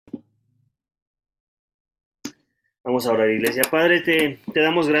Vamos a orar, iglesia. Padre, te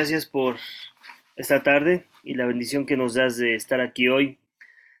damos gracias por esta tarde y la bendición que nos das de estar aquí hoy,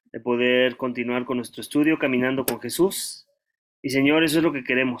 de poder continuar con nuestro estudio, caminando con Jesús. Y Señor, eso es lo que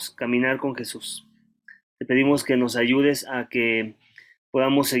queremos, caminar con Jesús. Te pedimos que nos ayudes a que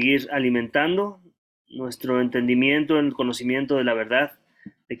podamos seguir alimentando nuestro entendimiento, el conocimiento de la verdad,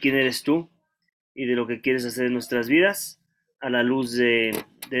 de quién eres tú y de lo que quieres hacer en nuestras vidas a la luz de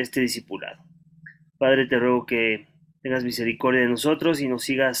este discipulado. Padre, te ruego que tengas misericordia de nosotros y nos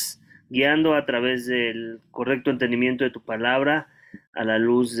sigas guiando a través del correcto entendimiento de tu palabra a la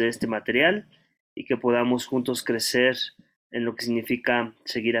luz de este material y que podamos juntos crecer en lo que significa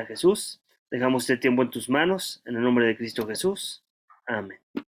seguir a Jesús. Dejamos este tiempo en tus manos, en el nombre de Cristo Jesús. Amén.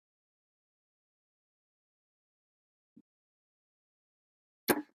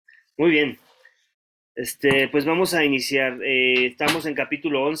 Muy bien, pues vamos a iniciar. Estamos en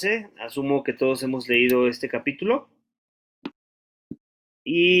capítulo 11, asumo que todos hemos leído este capítulo.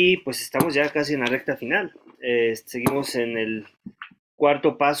 Y pues estamos ya casi en la recta final. Seguimos en el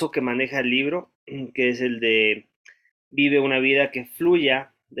cuarto paso que maneja el libro, que es el de vive una vida que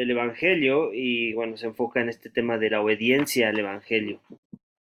fluya del evangelio y bueno, se enfoca en este tema de la obediencia al evangelio.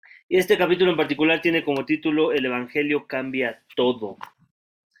 Y este capítulo en particular tiene como título El evangelio cambia todo.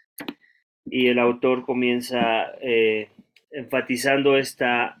 Y el autor comienza enfatizando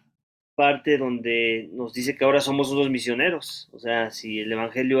esta parte donde nos dice que ahora somos unos misioneros. O sea, si el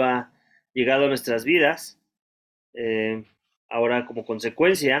evangelio ha llegado a nuestras vidas, eh, ahora como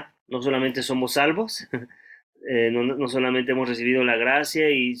consecuencia, no solamente somos salvos, no solamente hemos recibido la gracia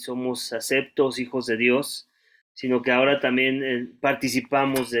y somos aceptos hijos de Dios, sino que ahora también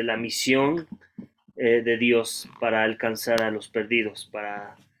participamos de la misión de Dios para alcanzar a los perdidos,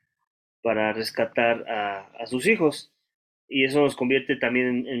 para rescatar a sus hijos. Y eso nos convierte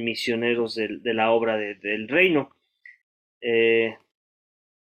también en misioneros de la obra del reino. Eh,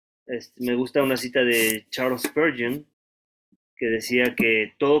 Me gusta una cita de Charles Spurgeon que decía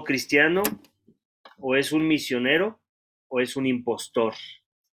que todo cristiano o es un misionero o es un impostor.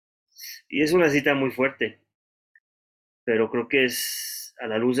 Y es una cita muy fuerte, pero creo que es a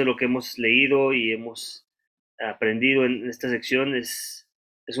la luz de lo que hemos leído y hemos aprendido en esta sección, es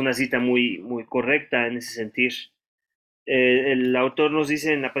una cita muy correcta en ese sentir. El autor nos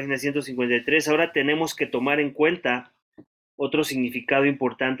dice en la página 153, ahora tenemos que tomar en cuenta otro significado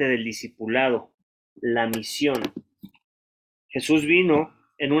importante del discipulado, la misión. Jesús vino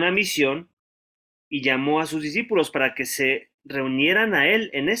en una misión y llamó a sus discípulos para que se reunieran a él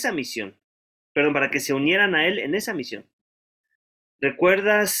en esa misión. Perdón, para que se unieran a él en esa misión.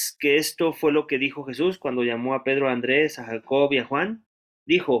 ¿Recuerdas que esto fue lo que dijo Jesús cuando llamó a Pedro, a Andrés, a Jacob y a Juan?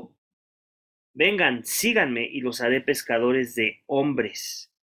 Dijo, vengan, síganme y los haré pescadores de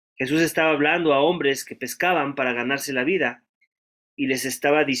hombres. Jesús estaba hablando a hombres que pescaban para ganarse la vida y les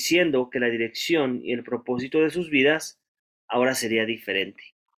estaba diciendo que la dirección y el propósito de sus vidas ahora sería diferente.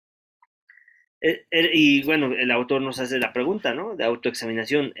 Y bueno, el autor nos hace la pregunta, ¿no? De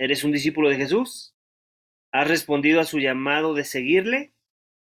autoexaminación. ¿Eres un discípulo de Jesús? ¿Has respondido a su llamado de seguirle?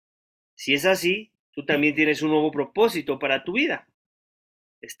 Si es así, tú también tienes un nuevo propósito para tu vida.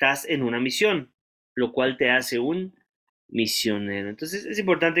 Estás en una misión, lo cual te hace un misionero. Entonces es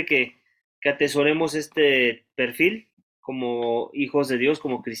importante que atesoremos este perfil como hijos de Dios,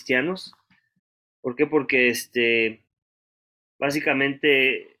 como cristianos. ¿Por qué? Porque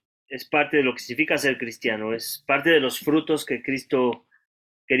básicamente es parte de lo que significa ser cristiano, es parte de los frutos que Cristo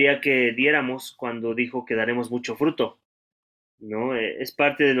quería que diéramos cuando dijo que daremos mucho fruto, ¿no? Es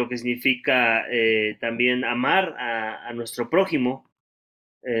parte de lo que significa también amar a nuestro prójimo,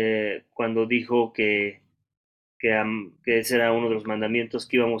 cuando dijo que ese era uno de los mandamientos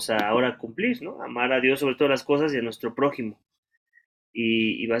que íbamos a ahora cumplir, ¿no? Amar a Dios sobre todas las cosas y a nuestro prójimo.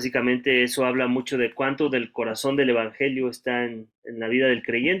 Y básicamente eso habla mucho de cuánto del corazón del Evangelio está en la vida del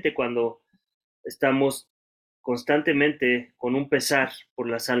creyente cuando estamos constantemente con un pesar por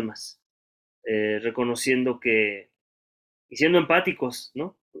las almas, reconociendo y siendo empáticos,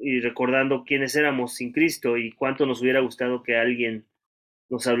 ¿no? Y recordando quiénes éramos sin Cristo y cuánto nos hubiera gustado que alguien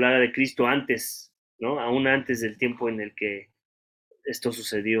nos hablara de Cristo antes, ¿no? Aún antes del tiempo en el que esto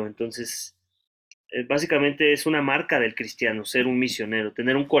sucedió. Entonces, básicamente es una marca del cristiano, ser un misionero,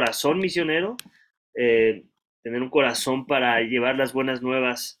 tener un corazón misionero, eh, tener un corazón para llevar las buenas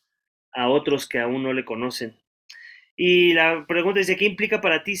nuevas a otros que aún no le conocen. Y la pregunta dice, ¿qué implica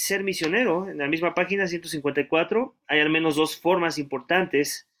para ti ser misionero? En la misma página 154 hay al menos dos formas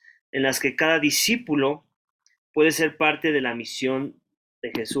importantes en las que cada discípulo puede ser parte de la misión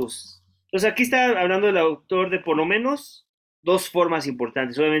de Jesús. Entonces aquí está hablando el autor de por lo menos dos formas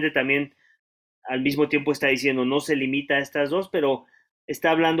importantes. Obviamente también al mismo tiempo está diciendo no se limita a estas dos, pero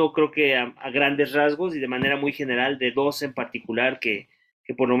está hablando creo que a grandes rasgos y de manera muy general de dos en particular que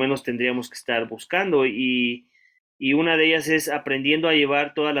por lo menos tendríamos que estar buscando y una de ellas es aprendiendo a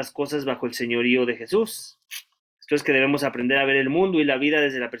llevar todas las cosas bajo el señorío de Jesús. Esto es que debemos aprender a ver el mundo y la vida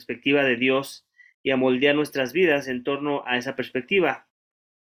desde la perspectiva de Dios y a moldear nuestras vidas en torno a esa perspectiva.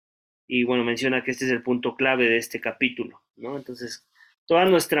 Y bueno, menciona que este es el punto clave de este capítulo, ¿no? Entonces, toda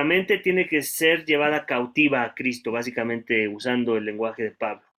nuestra mente tiene que ser llevada cautiva a Cristo, básicamente usando el lenguaje de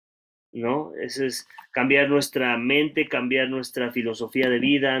Pablo, ¿no? Eso es cambiar nuestra mente, cambiar nuestra filosofía de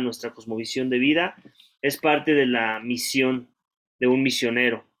vida, nuestra cosmovisión de vida, es parte de la misión de un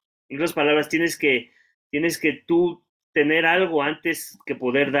misionero. En otras palabras, tienes que tú tener algo antes que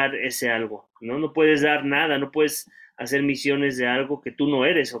poder dar ese algo, ¿no? No puedes dar nada, no puedes hacer misiones de algo que tú no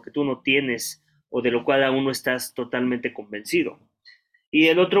eres o que tú no tienes o de lo cual aún no estás totalmente convencido. Y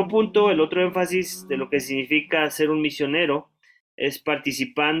el otro punto, el otro énfasis de lo que significa ser un misionero es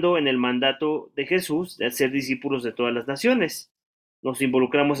participando en el mandato de Jesús de ser discípulos de todas las naciones. Nos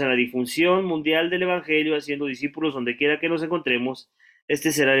involucramos en la difusión mundial del Evangelio, haciendo discípulos donde quiera que nos encontremos.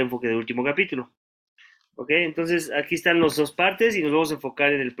 Este será el enfoque del último capítulo. ¿Ok? Entonces, aquí están las dos partes y nos vamos a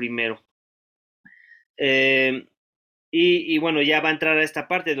enfocar en el primero. Y bueno, ya va a entrar a esta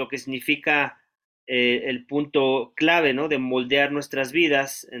parte de lo que significa el punto clave, ¿no? De moldear nuestras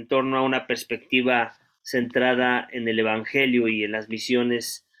vidas en torno a una perspectiva centrada en el Evangelio y en las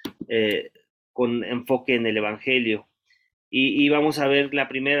misiones con enfoque en el Evangelio. Y vamos a ver la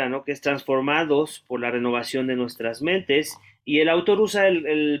primera, ¿no? Que es transformados por la renovación de nuestras mentes. Y el autor usa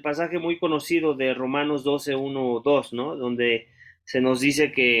el pasaje muy conocido de Romanos 12, 1, 2, ¿no? Donde se nos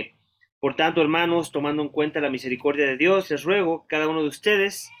dice que, por tanto, hermanos, tomando en cuenta la misericordia de Dios, les ruego que cada uno de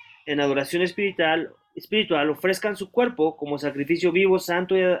ustedes, en adoración espiritual, ofrezcan su cuerpo como sacrificio vivo,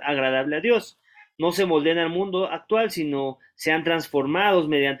 santo y agradable a Dios. No se moldeen al mundo actual, sino sean transformados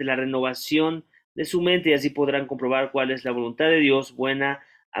mediante la renovación de su mente y así podrán comprobar cuál es la voluntad de Dios, buena,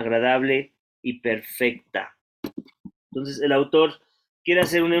 agradable y perfecta. Entonces el autor quiere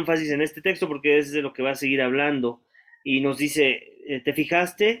hacer un énfasis en este texto porque es de lo que va a seguir hablando y nos dice, ¿te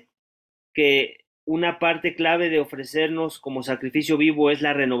fijaste que una parte clave de ofrecernos como sacrificio vivo es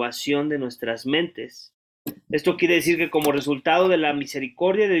la renovación de nuestras mentes? Esto quiere decir que como resultado de la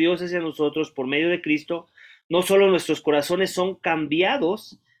misericordia de Dios hacia nosotros por medio de Cristo, no solo nuestros corazones son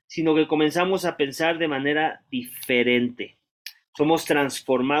cambiados, sino que comenzamos a pensar de manera diferente. Somos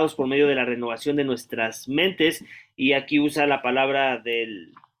transformados por medio de la renovación de nuestras mentes y aquí usa la palabra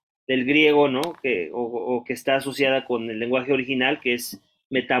del griego, ¿no? O que está asociada con el lenguaje original, que es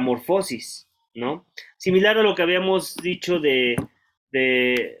metamorfosis, ¿no? Similar a lo que habíamos dicho de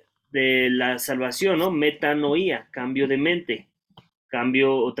la salvación, ¿no? Metanoía, cambio de mente,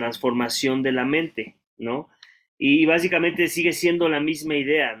 cambio o transformación de la mente, ¿no? Y básicamente sigue siendo la misma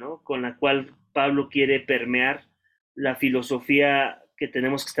idea, ¿no? Con la cual Pablo quiere permear la filosofía que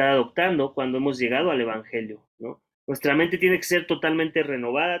tenemos que estar adoptando cuando hemos llegado al Evangelio, ¿no? Nuestra mente tiene que ser totalmente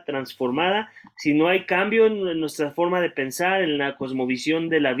renovada, transformada. Si no hay cambio en nuestra forma de pensar, en la cosmovisión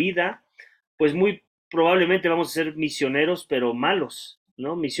de la vida, pues muy probablemente vamos a ser misioneros, pero malos,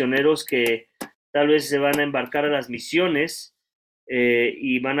 ¿no? Misioneros que tal vez se van a embarcar a las misiones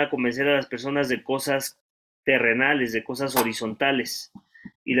y van a convencer a las personas de cosas terrenales, de cosas horizontales.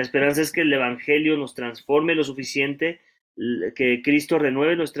 Y la esperanza es que el Evangelio nos transforme lo suficiente, que Cristo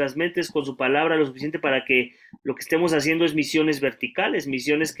renueve nuestras mentes con su palabra lo suficiente para que lo que estemos haciendo es misiones verticales,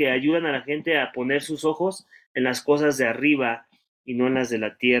 misiones que ayudan a la gente a poner sus ojos en las cosas de arriba y no en las de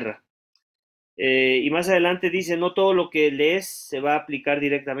la tierra. Y más adelante dice, no todo lo que lees se va a aplicar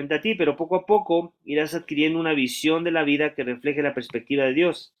directamente a ti, pero poco a poco irás adquiriendo una visión de la vida que refleje la perspectiva de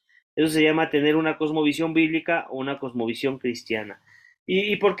Dios. Eso se llama tener una cosmovisión bíblica o una cosmovisión cristiana.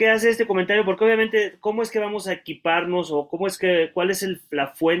 ¿Y por qué hace este comentario? Porque obviamente, ¿cómo es que vamos a equiparnos o cuál es la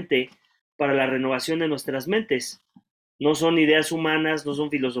fuente para la renovación de nuestras mentes? No son ideas humanas, no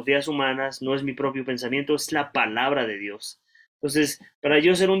son filosofías humanas, no es mi propio pensamiento, es la palabra de Dios. Entonces, para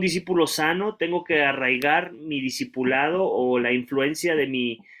yo ser un discípulo sano, tengo que arraigar mi discipulado o la influencia de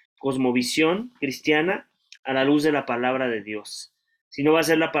mi cosmovisión cristiana a la luz de la palabra de Dios. Si no va a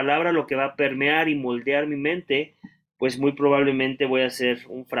ser la palabra lo que va a permear y moldear mi mente, pues muy probablemente voy a ser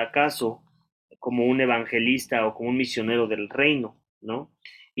un fracaso como un evangelista o como un misionero del reino, ¿no?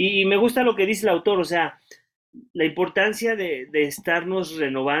 Y me gusta lo que dice el autor, o sea, la importancia de estarnos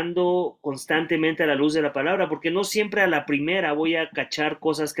renovando constantemente a la luz de la palabra, porque no siempre a la primera voy a cachar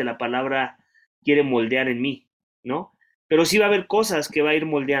cosas que la palabra quiere moldear en mí, ¿no? Pero sí va a haber cosas que va a ir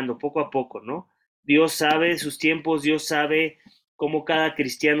moldeando poco a poco, ¿no? Dios sabe sus tiempos, Dios sabe cómo cada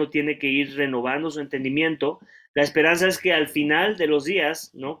cristiano tiene que ir renovando su entendimiento. La esperanza es que al final de los días,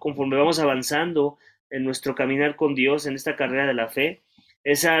 ¿no? Conforme vamos avanzando en nuestro caminar con Dios, en esta carrera de la fe,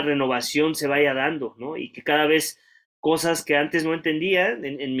 esa renovación se vaya dando, ¿no? Y que cada vez cosas que antes no entendía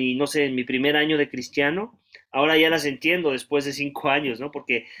en mi, no sé, en mi primer año de cristiano, ahora ya las entiendo después de 5 años, ¿no?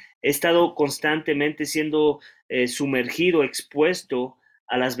 Porque he estado constantemente siendo sumergido, expuesto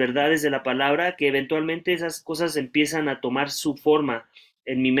a las verdades de la palabra, que eventualmente esas cosas empiezan a tomar su forma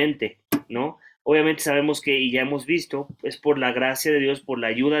en mi mente, ¿no? Obviamente sabemos que, y ya hemos visto, es por la gracia de Dios, por la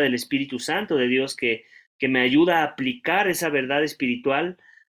ayuda del Espíritu Santo de Dios que me ayuda a aplicar esa verdad espiritual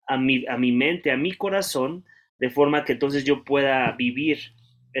a mi mente, a mi corazón, de forma que entonces yo pueda vivir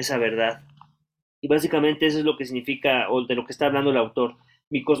esa verdad. Y básicamente eso es lo que significa, o de lo que está hablando el autor.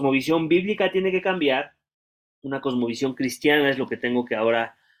 Mi cosmovisión bíblica tiene que cambiar, una cosmovisión cristiana es lo que tengo que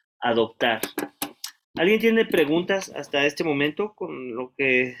ahora adoptar. ¿Alguien tiene preguntas hasta este momento con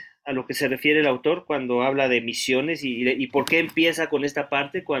a lo que se refiere el autor cuando habla de misiones y por qué empieza con esta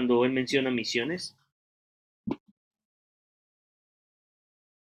parte cuando él menciona misiones?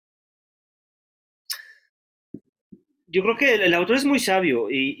 Yo creo que el autor es muy sabio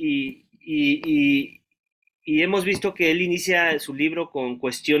y hemos visto que él inicia su libro con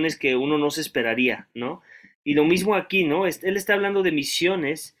cuestiones que uno no se esperaría, ¿no? Y lo mismo aquí, ¿no? Él está hablando de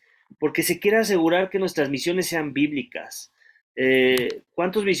misiones porque se quiere asegurar que nuestras misiones sean bíblicas.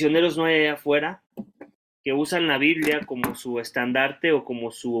 ¿Cuántos misioneros no hay allá afuera que usan la Biblia como su estandarte o como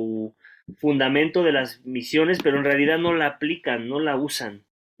su fundamento de las misiones, pero en realidad no la aplican, no la usan,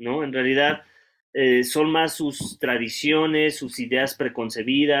 ¿no? En realidad son más sus tradiciones, sus ideas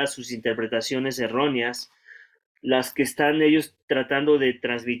preconcebidas, sus interpretaciones erróneas, las que están ellos tratando de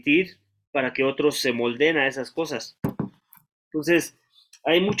transmitir para que otros se molden a esas cosas. Entonces,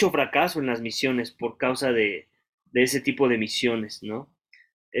 hay mucho fracaso en las misiones por causa de ese tipo de misiones, ¿no?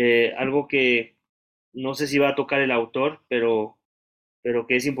 Algo que no sé si va a tocar el autor, pero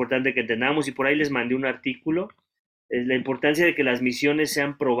que es importante que entendamos, y por ahí les mandé un artículo, es la importancia de que las misiones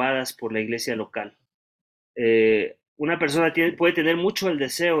sean probadas por la iglesia local. Una persona puede tener mucho el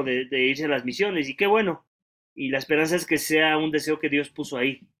deseo de irse a las misiones, y qué bueno, y la esperanza es que sea un deseo que Dios puso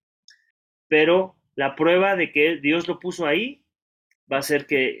ahí, pero la prueba de que Dios lo puso ahí va a ser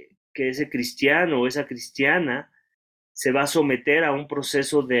que ese cristiano o esa cristiana se va a someter a un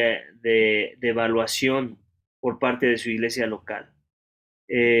proceso de evaluación por parte de su iglesia local,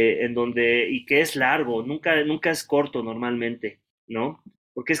 en donde, y que es largo, nunca es corto normalmente, ¿no?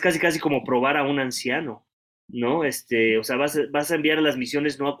 Porque es casi casi como probar a un anciano, ¿no? O sea, vas a enviar a las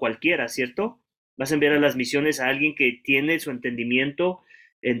misiones no a cualquiera, ¿cierto? Vas a enviar a las misiones a alguien que tiene su entendimiento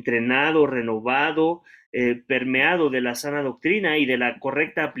entrenado, renovado, permeado de la sana doctrina y de la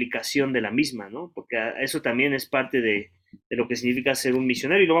correcta aplicación de la misma, ¿no? Porque eso también es parte de lo que significa ser un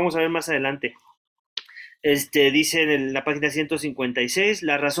misionero y lo vamos a ver más adelante. Dice en la página 156,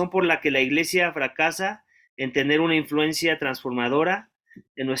 la razón por la que la iglesia fracasa en tener una influencia transformadora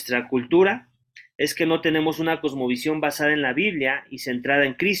en nuestra cultura es que no tenemos una cosmovisión basada en la Biblia y centrada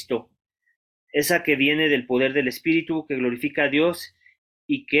en Cristo, esa que viene del poder del Espíritu, que glorifica a Dios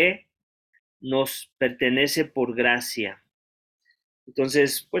y que nos pertenece por gracia.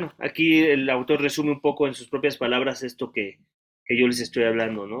 Entonces, bueno, aquí el autor resume un poco en sus propias palabras esto que yo les estoy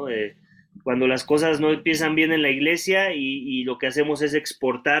hablando, ¿no? Cuando las cosas no empiezan bien en la iglesia y lo que hacemos es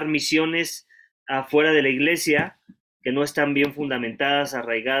exportar misiones afuera de la iglesia que no están bien fundamentadas,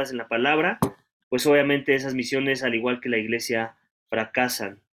 arraigadas en la palabra, pues obviamente esas misiones, al igual que la iglesia,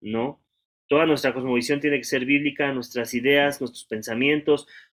 fracasan, ¿no? Toda nuestra cosmovisión tiene que ser bíblica, nuestras ideas, nuestros pensamientos,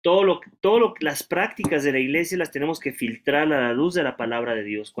 las prácticas de la iglesia las tenemos que filtrar a la luz de la palabra de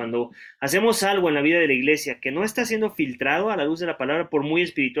Dios. Cuando hacemos algo en la vida de la iglesia que no está siendo filtrado a la luz de la palabra, por muy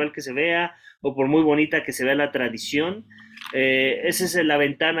espiritual que se vea o por muy bonita que se vea la tradición, esa es la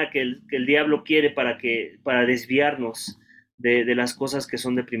ventana que el diablo quiere para desviarnos de las cosas que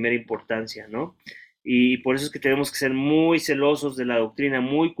son de primera importancia, ¿no? Y por eso es que tenemos que ser muy celosos de la doctrina,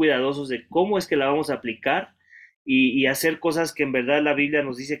 muy cuidadosos de cómo es que la vamos a aplicar y hacer cosas que en verdad la Biblia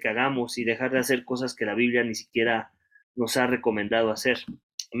nos dice que hagamos y dejar de hacer cosas que la Biblia ni siquiera nos ha recomendado hacer.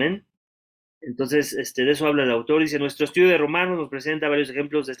 Amén. Entonces, de eso habla el autor. Dice, nuestro estudio de Romanos nos presenta varios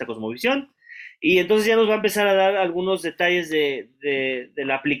ejemplos de esta cosmovisión. Y entonces ya nos va a empezar a dar algunos detalles de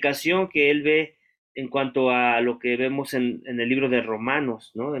la aplicación que él ve en cuanto a lo que vemos en el libro de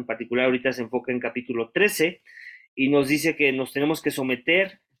Romanos, ¿no? En particular, ahorita se enfoca en capítulo 13 y nos dice que nos tenemos que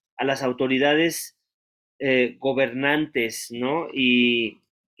someter a las autoridades gobernantes, ¿no? Y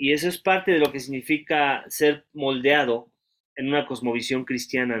eso es parte de lo que significa ser moldeado en una cosmovisión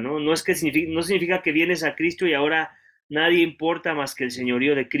cristiana, ¿no? No significa que vienes a Cristo y ahora nadie importa más que el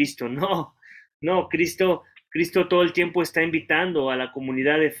señorío de Cristo. No, no, Cristo todo el tiempo está invitando a la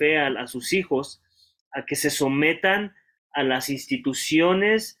comunidad de fe, a sus hijos, a que se sometan a las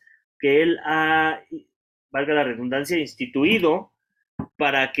instituciones que Él ha, valga la redundancia, instituido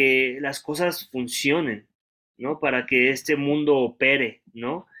para que las cosas funcionen, ¿no? Para que este mundo opere,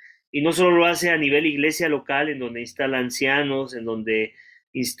 ¿no? Y no solo lo hace a nivel iglesia local, en donde instala ancianos, en donde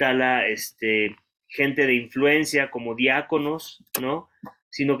instala gente de influencia como diáconos, ¿no?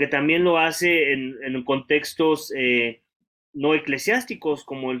 Sino que también lo hace en contextos no eclesiásticos,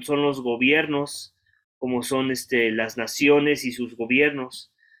 como son los gobiernos, como son las naciones y sus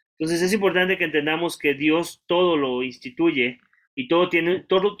gobiernos. Entonces es importante que entendamos que Dios todo lo instituye y todo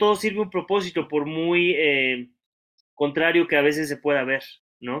sirve un propósito, por muy contrario que a veces se pueda ver,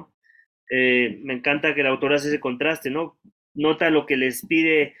 ¿no? Me encanta que el autor hace ese contraste, ¿no? Nota lo que les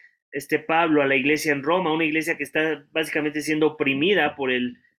pide Pablo a la iglesia en Roma, una iglesia que está básicamente siendo oprimida por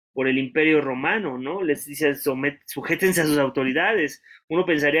el imperio romano, ¿no? Les dice, sujétense a sus autoridades. Uno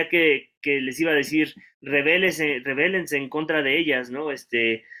pensaría que les iba a decir, rebélense en contra de ellas, ¿no?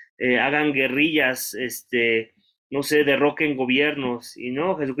 Hagan guerrillas, no sé, derroquen gobiernos. Y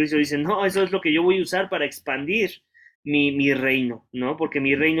no, Jesucristo dice, no, eso es lo que yo voy a usar para expandir mi reino, ¿no? Porque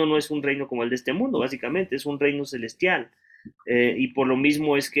mi reino no es un reino como el de este mundo, básicamente, es un reino celestial. Y por lo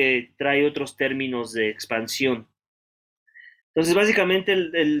mismo es que trae otros términos de expansión. Entonces, básicamente,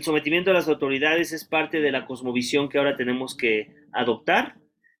 el sometimiento a las autoridades es parte de la cosmovisión que ahora tenemos que adoptar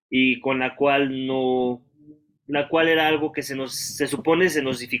y con la cual era algo que se supone se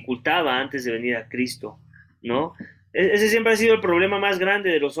nos dificultaba antes de venir a Cristo, ¿no? Ese siempre ha sido el problema más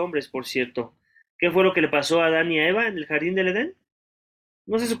grande de los hombres, por cierto. ¿Qué fue lo que le pasó a Adán y a Eva en el jardín del Edén?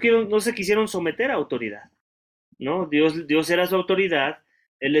 No se quisieron someter a autoridad, ¿no? Dios era su autoridad,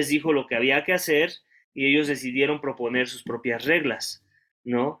 Él les dijo lo que había que hacer y ellos decidieron proponer sus propias reglas,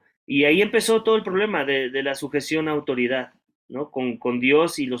 ¿no? Y ahí empezó todo el problema de la sujeción a autoridad, ¿no? Con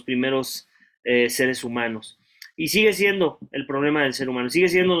Dios y los primeros seres humanos. Y sigue siendo el problema del ser humano, sigue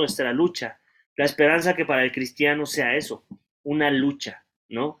siendo nuestra lucha, la esperanza que para el cristiano sea eso, una lucha,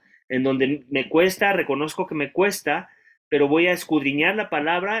 ¿no? En donde me cuesta, reconozco que me cuesta, pero voy a escudriñar la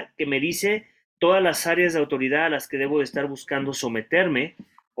palabra que me dice todas las áreas de autoridad a las que debo de estar buscando someterme,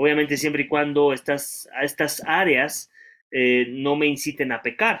 obviamente siempre y cuando a estas áreas no me inciten a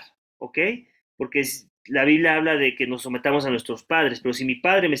pecar, ¿ok? Porque la Biblia habla de que nos sometamos a nuestros padres, pero si mi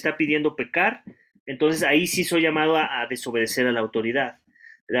padre me está pidiendo pecar, entonces ahí sí soy llamado a desobedecer a la autoridad.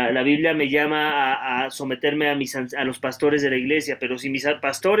 La Biblia me llama a someterme a los pastores de la iglesia, pero si mis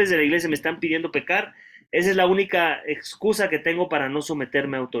pastores de la iglesia me están pidiendo pecar, esa es la única excusa que tengo para no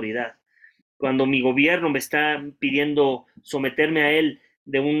someterme a autoridad. Cuando mi gobierno me está pidiendo someterme a él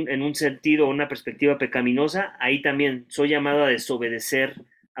en un sentido o una perspectiva pecaminosa, ahí también soy llamado a desobedecer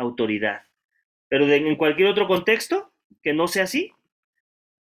autoridad. Pero en cualquier otro contexto que no sea así,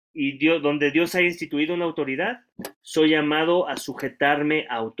 y donde Dios haya instituido una autoridad, soy llamado a sujetarme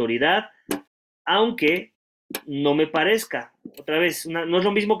a autoridad, aunque no me parezca. Otra vez, no es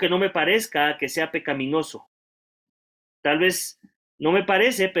lo mismo que no me parezca que sea pecaminoso. Tal vez no me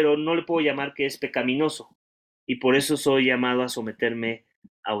parece, pero no le puedo llamar que es pecaminoso. Y por eso soy llamado a someterme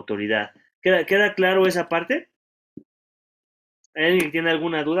a autoridad. ¿Queda claro esa parte? ¿Hay alguien que tiene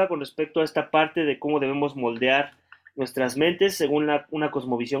alguna duda con respecto a esta parte de cómo debemos moldear nuestras mentes según una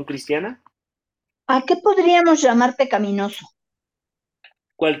cosmovisión cristiana? ¿A qué podríamos llamar pecaminoso?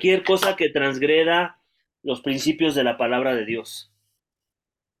 Cualquier cosa que transgreda los principios de la palabra de Dios.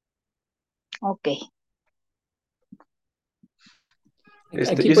 Ok. Aquí Yo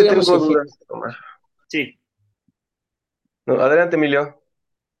sí podríamos tengo dudas, Omar. Sí. No, adelante, Emilio.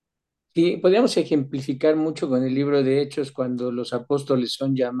 sí, podríamos ejemplificar mucho con el libro de Hechos cuando los apóstoles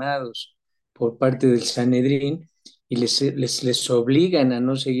son llamados por parte del Sanedrín y les obligan a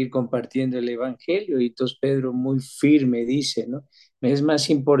no seguir compartiendo el evangelio. Y entonces Pedro muy firme dice, ¿no? Es más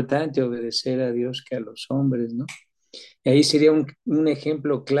importante obedecer a Dios que a los hombres, ¿no? Y ahí sería un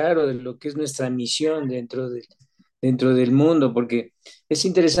ejemplo claro de lo que es nuestra misión dentro del mundo, porque es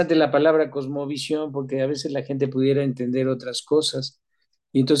interesante la palabra cosmovisión, porque a veces la gente pudiera entender otras cosas.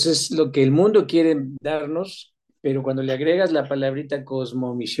 Y entonces lo que el mundo quiere darnos, pero cuando le agregas la palabrita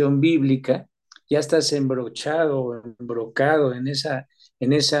cosmovisión bíblica, ya estás embrochado, embrocado en esa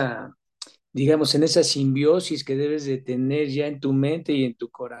digamos, en esa simbiosis que debes de tener ya en tu mente y en tu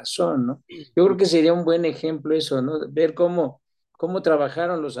corazón, ¿no? Yo creo que sería un buen ejemplo eso, ¿no? Ver cómo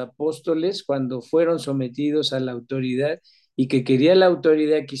trabajaron los apóstoles cuando fueron sometidos a la autoridad y que quería la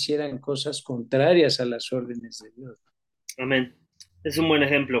autoridad que hicieran cosas contrarias a las órdenes de Dios. Amén. Es un buen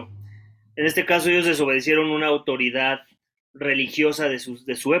ejemplo. En este caso ellos desobedecieron una autoridad religiosa de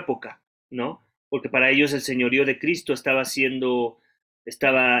su época, ¿no? Porque para ellos el señorío de Cristo estaba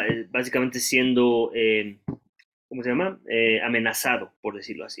básicamente siendo, ¿cómo se llama? Amenazado, por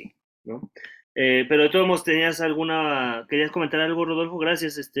decirlo así, ¿no? Pero de todos modos, ¿querías comentar algo, Rodolfo?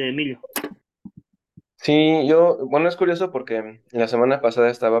 Gracias, Emilio. Sí, bueno, es curioso porque la semana pasada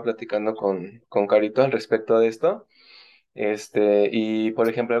estaba platicando con Carito al respecto de esto. Y por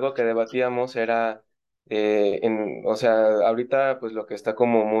ejemplo, algo que debatíamos era, o sea, ahorita pues lo que está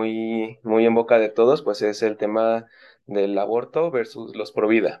como muy, muy en boca de todos, pues es el tema del aborto versus los pro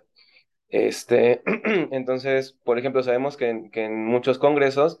vida. Entonces, por ejemplo, sabemos que en muchos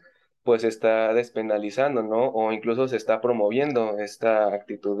congresos pues se está despenalizando, ¿no? O incluso se está promoviendo esta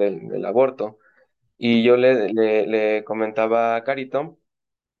actitud del aborto. Y yo le comentaba a Carito,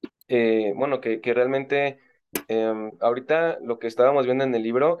 bueno, que realmente ahorita lo que estábamos viendo en el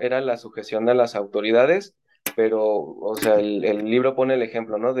libro era la sujeción a las autoridades, pero, o sea, el libro pone el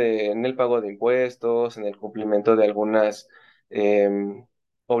ejemplo, ¿no? En el pago de impuestos, en el cumplimiento de algunas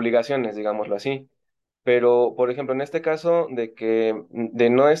obligaciones, digámoslo así. Pero, por ejemplo, en este caso de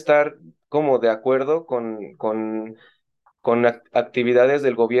no estar como de acuerdo con actividades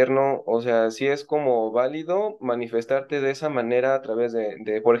del gobierno, o sea, sí es como válido manifestarte de esa manera a través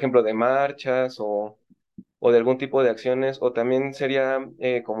por ejemplo, de marchas o de algún tipo de acciones, o también sería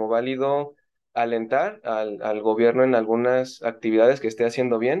como válido alentar al gobierno en algunas actividades que esté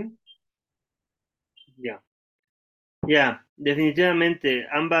haciendo bien. Ya, ya, definitivamente,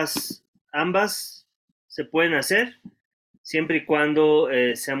 ambas se pueden hacer, siempre y cuando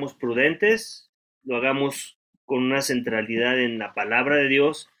seamos prudentes, lo hagamos con una centralidad en la palabra de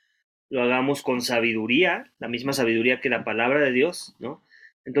Dios, lo hagamos con sabiduría, la misma sabiduría que la palabra de Dios, ¿no?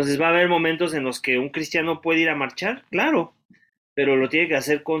 Entonces va a haber momentos en los que un cristiano puede ir a marchar, claro, pero lo tiene que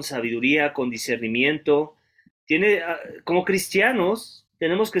hacer con sabiduría, con discernimiento. Como cristianos,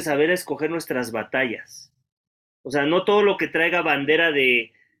 tenemos que saber escoger nuestras batallas. O sea, no todo lo que traiga bandera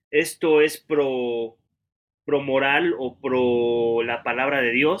de esto es pro moral o pro la palabra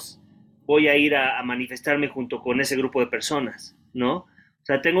de Dios, voy a ir a manifestarme junto con ese grupo de personas, ¿no? O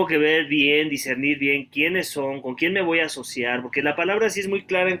sea, tengo que ver bien, discernir bien quiénes son, con quién me voy a asociar, porque la palabra sí es muy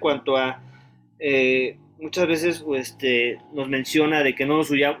clara en cuanto a, muchas veces nos menciona de que no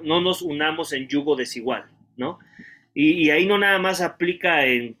nos unamos en yugo desigual, ¿no? Y ahí no nada más aplica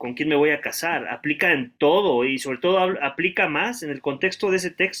en con quién me voy a casar, aplica en todo y sobre todo aplica más en el contexto de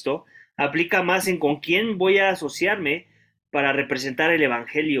ese texto, aplica más en con quién voy a asociarme para representar el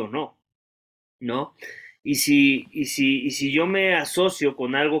evangelio o no, ¿no? Y si yo me asocio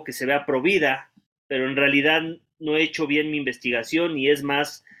con algo que se vea pro vida, pero en realidad no he hecho bien mi investigación y es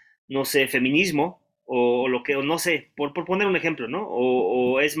más, no sé, feminismo o lo que, o no sé, por poner un ejemplo, ¿no?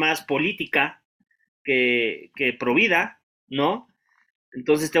 O es más política que pro vida, ¿no?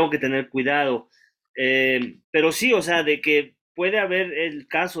 Entonces tengo que tener cuidado. Pero sí, o sea, de que puede haber el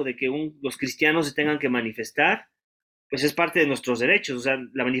caso de que los cristianos se tengan que manifestar, pues es parte de nuestros derechos. O sea,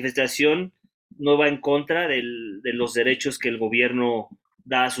 la manifestación no va en contra de los derechos que el gobierno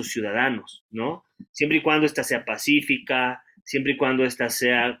da a sus ciudadanos, ¿no? Siempre y cuando ésta sea pacífica, siempre y cuando ésta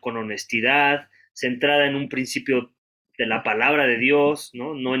sea con honestidad, centrada en un principio de la palabra de Dios,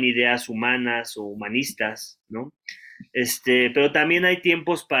 ¿no? No en ideas humanas o humanistas, ¿no? Pero también hay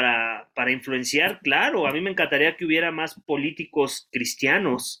tiempos para influenciar, claro, a mí me encantaría que hubiera más políticos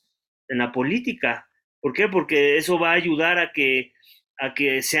cristianos en la política. ¿Por qué? Porque eso va a ayudar a que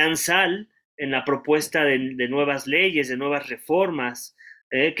sean sal en la propuesta de nuevas leyes, de nuevas reformas,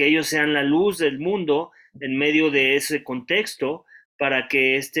 que ellos sean la luz del mundo en medio de ese contexto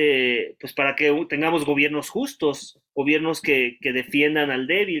pues para que tengamos gobiernos justos, gobiernos que defiendan al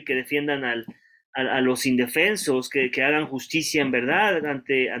débil, que defiendan a los indefensos, que hagan justicia en verdad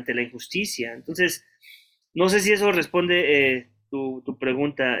ante la injusticia. Entonces, no sé si eso responde tu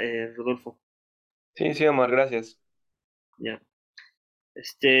pregunta, Rodolfo. Sí, sí, Omar, gracias. Ya.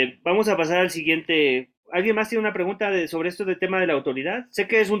 Vamos a pasar al siguiente. ¿Alguien más tiene una pregunta sobre esto del tema de la autoridad? Sé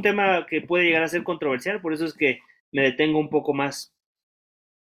que es un tema que puede llegar a ser controversial, por eso es que me detengo un poco más,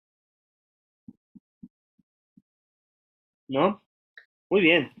 ¿no? Muy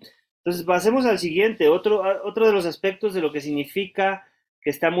bien. Entonces, pasemos al siguiente. Otro de los aspectos de lo que significa que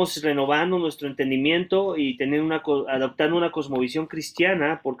estamos renovando nuestro entendimiento y adoptando una cosmovisión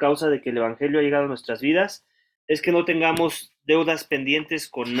cristiana por causa de que el Evangelio ha llegado a nuestras vidas, es que no tengamos deudas pendientes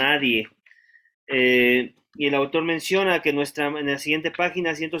con nadie. Y el autor menciona que en la siguiente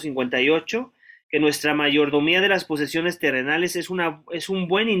página 158, que nuestra mayordomía de las posesiones terrenales es un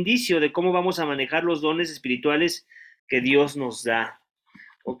buen indicio de cómo vamos a manejar los dones espirituales que Dios nos da.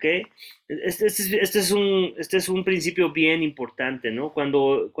 ¿ok? Este es un principio bien importante, ¿no?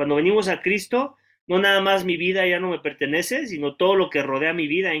 Cuando venimos a Cristo, no nada más mi vida ya no me pertenece, sino todo lo que rodea mi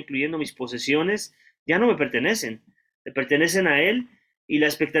vida, incluyendo mis posesiones, ya no me pertenecen, le pertenecen a Él, y la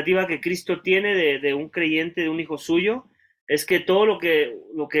expectativa que Cristo tiene de un creyente, de un hijo suyo, es que todo lo que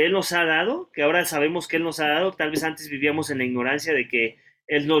Él nos ha dado, que ahora sabemos que Él nos ha dado, tal vez antes vivíamos en la ignorancia de que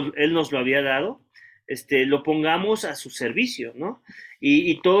Él nos lo había dado, lo pongamos a su servicio, ¿no?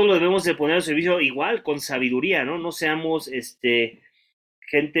 Y todo lo debemos de poner al servicio igual, con sabiduría, ¿no? No seamos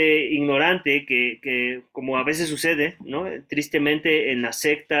gente ignorante como a veces sucede, ¿no? Tristemente en las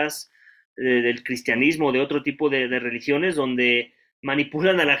sectas del cristianismo, de otro tipo de religiones, donde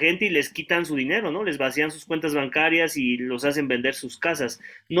manipulan a la gente y les quitan su dinero, ¿no? Les vacían sus cuentas bancarias y los hacen vender sus casas.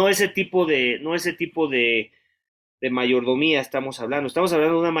 No ese tipo de mayordomía estamos hablando de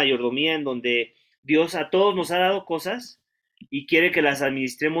una mayordomía en donde Dios a todos nos ha dado cosas y quiere que las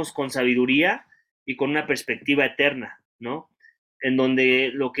administremos con sabiduría y con una perspectiva eterna, ¿no? En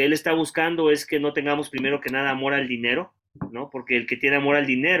donde lo que Él está buscando es que no tengamos primero que nada amor al dinero, ¿no? Porque el que tiene amor al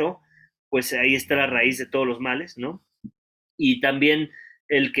dinero, pues ahí está la raíz de todos los males, ¿no? Y también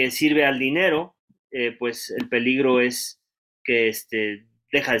el que sirve al dinero, pues el peligro es que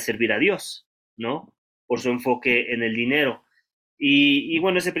deja de servir a Dios, ¿no? Por su enfoque en el dinero. Y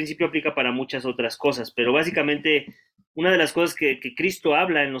bueno, ese principio aplica para muchas otras cosas, pero básicamente una de las cosas que Cristo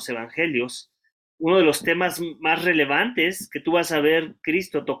habla en los evangelios, uno de los temas más relevantes que tú vas a ver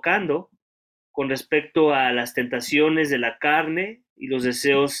Cristo tocando con respecto a las tentaciones de la carne y los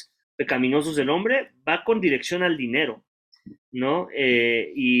deseos pecaminosos del hombre, va con dirección al dinero, ¿no?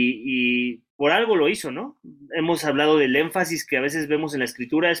 Y por algo lo hizo, ¿no? Hemos hablado del énfasis que a veces vemos en la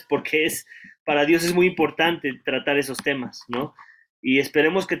escritura, es porque para Dios es muy importante tratar esos temas, ¿no? Y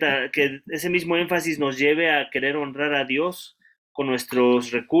esperemos que ese mismo énfasis nos lleve a querer honrar a Dios con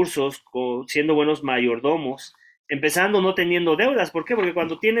nuestros recursos, siendo buenos mayordomos, empezando no teniendo deudas. ¿Por qué? Porque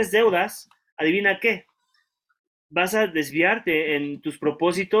cuando tienes deudas, adivina qué, vas a desviarte en tus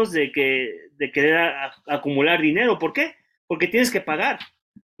propósitos de querer acumular dinero. ¿Por qué? Porque tienes que pagar.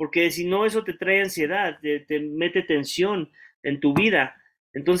 Porque si no, eso te trae ansiedad, te mete tensión en tu vida.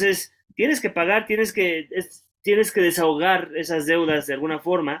 Entonces, tienes que pagar, tienes que desahogar esas deudas de alguna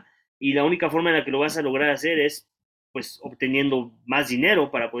forma, y la única forma en la que lo vas a lograr hacer es, pues, obteniendo más dinero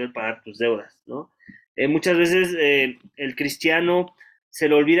para poder pagar tus deudas, ¿no? Muchas veces el cristiano se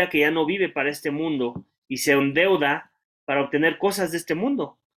le olvida que ya no vive para este mundo y se endeuda para obtener cosas de este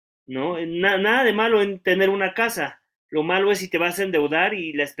mundo, ¿no? Nada de malo en tener una casa. Lo malo es si te vas a endeudar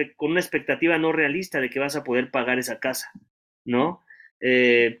y con una expectativa no realista de que vas a poder pagar esa casa, ¿no?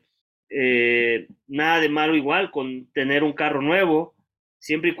 Eh, Nada de malo igual con tener un carro nuevo,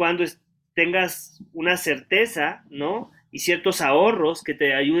 siempre y cuando tengas una certeza, ¿no? Y ciertos ahorros que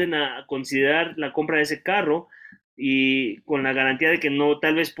te ayuden a considerar la compra de ese carro, y con la garantía de que no,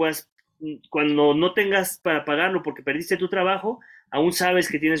 tal vez puedas, cuando no tengas para pagarlo porque perdiste tu trabajo, aún sabes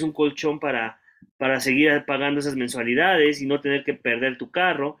que tienes un colchón para seguir pagando esas mensualidades y no tener que perder tu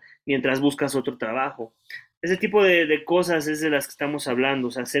carro mientras buscas otro trabajo. Ese tipo de cosas es de las que estamos hablando,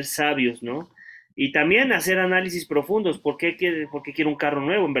 o sea, ser sabios, ¿no? Y también hacer análisis profundos. Por qué quiero un carro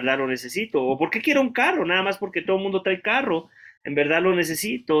nuevo? ¿En verdad lo necesito? ¿O por qué quiero un carro? Nada más porque todo el mundo trae carro. ¿En verdad lo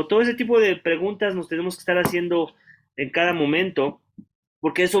necesito? Todo ese tipo de preguntas nos tenemos que estar haciendo en cada momento,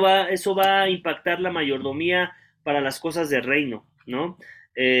 porque eso va a impactar la mayordomía para las cosas del reino, ¿no?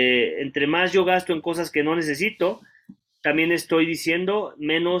 Entre más yo gasto en cosas que no necesito, también estoy diciendo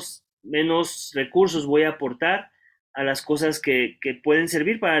menos recursos voy a aportar a las cosas que pueden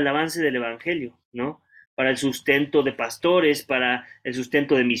servir para el avance del evangelio, ¿no? Para el sustento de pastores, para el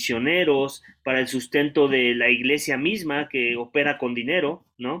sustento de misioneros, para el sustento de la iglesia misma que opera con dinero,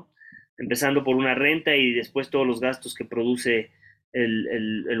 ¿no? Empezando por una renta y después todos los gastos que produce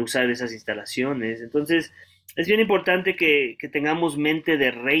el usar esas instalaciones. Entonces, es bien importante que tengamos mente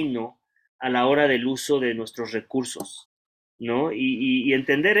de reino a la hora del uso de nuestros recursos, ¿no? Y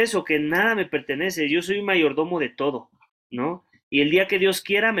entender eso, que nada me pertenece, yo soy un mayordomo de todo, ¿no? Y el día que Dios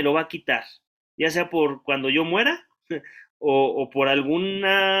quiera me lo va a quitar, ya sea por cuando yo muera o por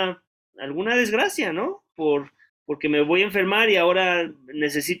alguna desgracia, ¿no? Porque me voy a enfermar y ahora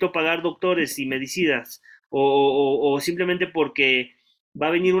necesito pagar doctores y medicinas, o simplemente porque va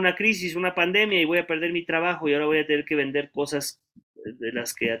a venir una crisis, una pandemia y voy a perder mi trabajo y ahora voy a tener que vender cosas de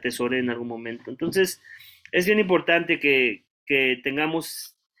las que atesoré en algún momento. Entonces, es bien importante que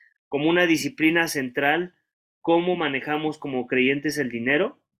tengamos como una disciplina central cómo manejamos como creyentes el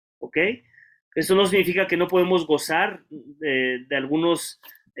dinero, ¿ok? Eso no significa que no podemos gozar de algunos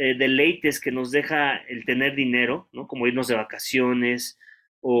deleites que nos deja el tener dinero, ¿no? Como irnos de vacaciones,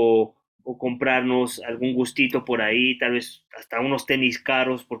 o comprarnos algún gustito por ahí, tal vez hasta unos tenis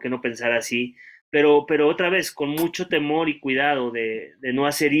caros, ¿por qué no pensar así? Pero otra vez, con mucho temor y cuidado de no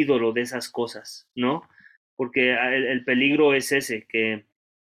hacer ídolo de esas cosas, ¿no? Porque el peligro es ese, que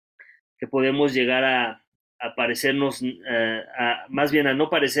podemos llegar a parecernos, más bien a no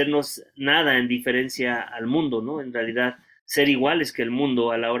parecernos nada en diferencia al mundo, ¿no? En realidad, ser iguales que el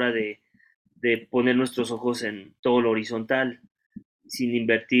mundo a la hora de poner nuestros ojos en todo lo horizontal, sin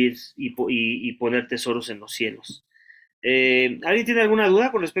invertir y poner tesoros en los cielos. ¿Alguien tiene alguna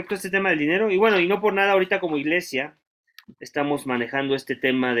duda con respecto a este tema del dinero? Y bueno, y no por nada ahorita como iglesia estamos manejando este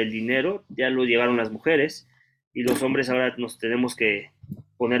tema del dinero, ya lo llevaron las mujeres y los hombres ahora nos tenemos que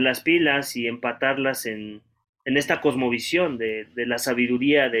poner las pilas y empatarlas en esta cosmovisión de la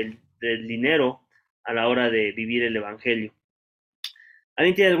sabiduría del dinero a la hora de vivir el evangelio.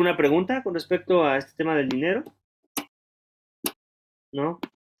 ¿Alguien tiene alguna pregunta con respecto a este tema del dinero? ¿No?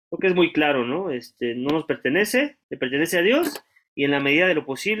 Creo que es muy claro, ¿no? No nos pertenece, le pertenece a Dios y en la medida de lo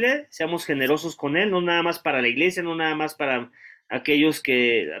posible seamos generosos con Él, no nada más para la iglesia, no nada más para aquellos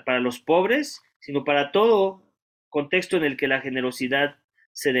para los pobres, sino para todo contexto en el que la generosidad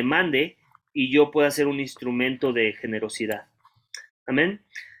se demande y yo pueda ser un instrumento de generosidad. Amén.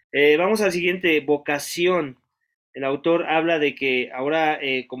 Vamos al siguiente, vocación. El autor habla de que ahora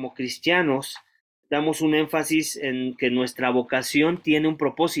como cristianos damos un énfasis en que nuestra vocación tiene un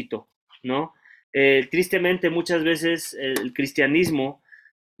propósito, ¿no? Tristemente muchas veces el cristianismo,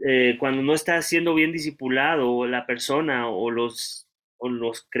 cuando no está siendo bien discipulado la persona o los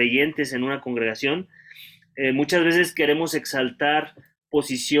creyentes en una congregación, muchas veces queremos exaltar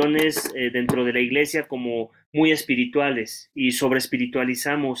posiciones dentro de la iglesia como muy espirituales y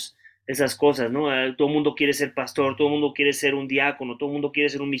sobreespiritualizamos esas cosas, ¿no? Todo el mundo quiere ser pastor, todo el mundo quiere ser un diácono, todo el mundo quiere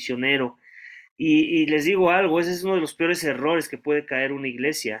ser un misionero. Y les digo algo, ese es uno de los peores errores que puede caer una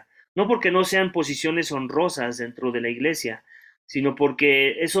iglesia. No porque no sean posiciones honrosas dentro de la iglesia, sino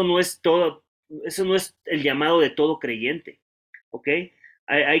porque eso no es todo, eso no es el llamado de todo creyente, ¿ok?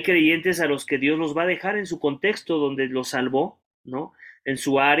 Hay creyentes a los que Dios los va a dejar en su contexto donde los salvó, ¿no? En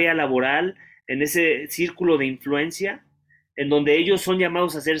su área laboral, en ese círculo de influencia, en donde ellos son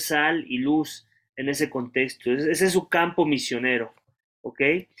llamados a ser sal y luz en ese contexto. Ese es su campo misionero, ¿ok?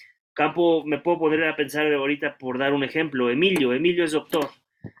 Campo, me puedo poner a pensar ahorita por dar un ejemplo. Emilio es doctor.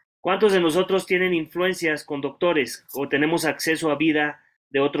 ¿Cuántos de nosotros tienen influencias con doctores o tenemos acceso a vida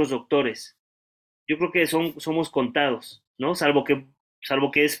de otros doctores? Yo creo que somos contados, ¿no? Salvo que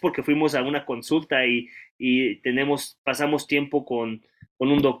es porque fuimos a una consulta y pasamos tiempo con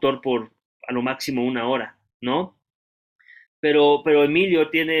un doctor por a lo máximo una hora, ¿no? Pero Emilio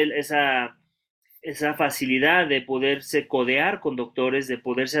tiene esa facilidad de poderse codear con doctores, de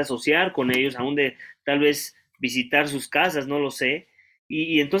poderse asociar con ellos, aún de tal vez visitar sus casas, no lo sé.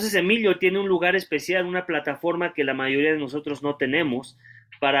 Y entonces Emilio tiene un lugar especial, una plataforma que la mayoría de nosotros no tenemos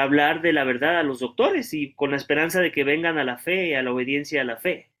para hablar de la verdad a los doctores y con la esperanza de que vengan a la fe y a la obediencia a la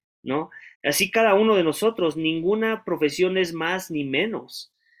fe, ¿no? Así cada uno de nosotros, ninguna profesión es más ni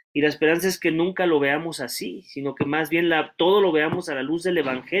menos. Y la esperanza es que nunca lo veamos así, sino que más bien todo lo veamos a la luz del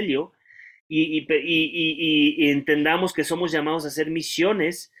Evangelio y entendamos que somos llamados a hacer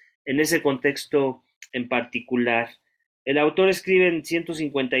misiones en ese contexto en particular. El autor escribe en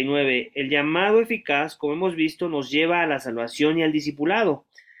 159, el llamado eficaz, como hemos visto, nos lleva a la salvación y al discipulado,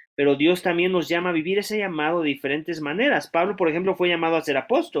 pero Dios también nos llama a vivir ese llamado de diferentes maneras. Pablo, por ejemplo, fue llamado a ser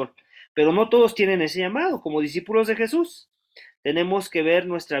apóstol, pero no todos tienen ese llamado como discípulos de Jesús. Tenemos que ver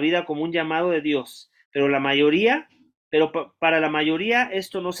nuestra vida como un llamado de Dios, pero para la mayoría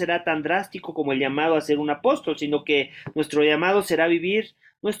esto no será tan drástico como el llamado a ser un apóstol, sino que nuestro llamado será vivir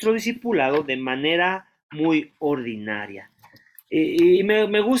nuestro discipulado de manera muy ordinaria. Y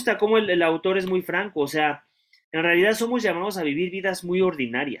me gusta cómo el autor es muy franco, o sea, en realidad somos llamados a vivir vidas muy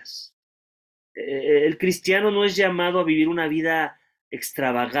ordinarias. El cristiano no es llamado a vivir una vida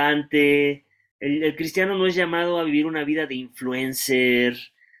extravagante, el cristiano no es llamado a vivir una vida de influencer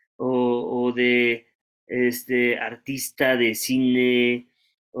o de artista de cine,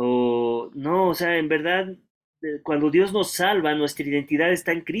 no, o sea, en verdad, cuando Dios nos salva, nuestra identidad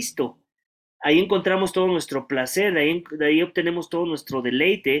está en Cristo. Ahí encontramos todo nuestro placer, de ahí obtenemos todo nuestro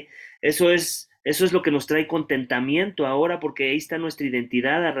deleite. Eso es lo que nos trae contentamiento ahora, porque ahí está nuestra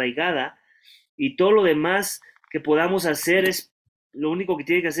identidad arraigada y todo lo demás que podamos hacer lo único que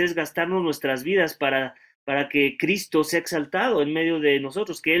tiene que hacer es gastarnos nuestras vidas para que Cristo sea exaltado en medio de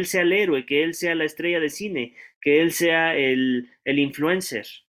nosotros, que Él sea el héroe, que Él sea la estrella de cine, que Él sea el influencer.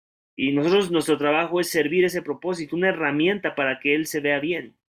 Y nosotros, nuestro trabajo es servir ese propósito, una herramienta para que Él se vea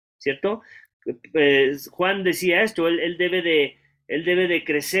bien, ¿cierto? Juan decía esto, él debe él debe de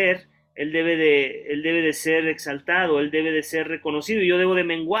crecer, él debe de ser exaltado, él debe de ser reconocido y yo debo de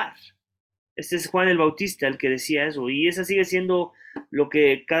menguar. Este es Juan el Bautista el que decía eso, y esa sigue siendo lo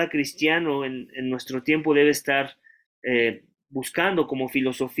que cada cristiano en nuestro tiempo debe estar buscando como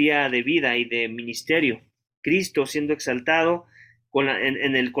filosofía de vida y de ministerio. Cristo siendo exaltado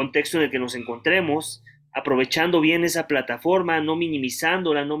en el contexto en el que nos encontremos, aprovechando bien esa plataforma, no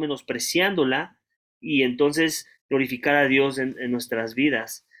minimizándola, no menospreciándola, y entonces glorificar a Dios en nuestras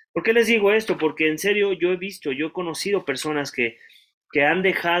vidas. ¿Por qué les digo esto? Porque en serio yo he conocido personas que han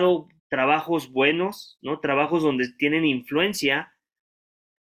dejado trabajos buenos, ¿no? Trabajos donde tienen influencia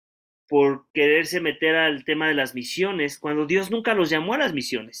por quererse meter al tema de las misiones, cuando Dios nunca los llamó a las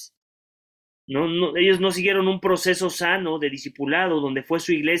misiones. No, no, ellos no siguieron un proceso sano de discipulado donde fue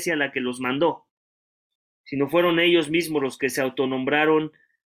su iglesia la que los mandó, sino fueron ellos mismos los que se autonombraron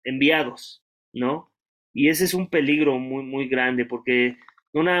enviados, ¿no? Y ese es un peligro muy, muy grande porque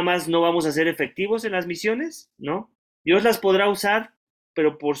no nada más no vamos a ser efectivos en las misiones, ¿no? Dios las podrá usar,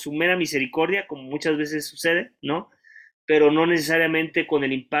 pero por su mera misericordia, como muchas veces sucede, ¿no? Pero no necesariamente con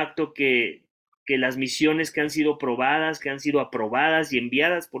el impacto que las misiones que han sido probadas, que han sido aprobadas y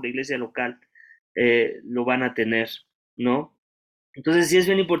enviadas por la iglesia local lo van a tener, ¿no? Entonces sí es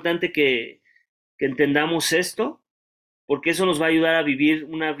bien importante que entendamos esto, porque eso nos va a ayudar a vivir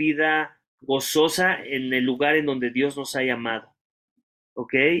una vida gozosa en el lugar en donde Dios nos ha llamado,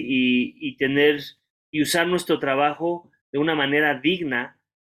 ¿ok? Y tener y usar nuestro trabajo de una manera digna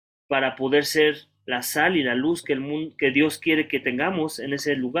para poder ser la sal y la luz que el mundo, que Dios quiere que tengamos en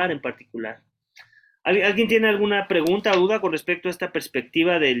ese lugar en particular. ¿Alguien tiene alguna pregunta o duda con respecto a esta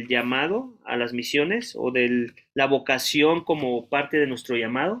perspectiva del llamado a las misiones o de la vocación como parte de nuestro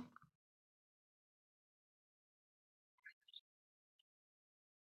llamado?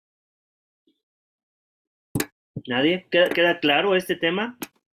 ¿Nadie? ¿Queda claro este tema?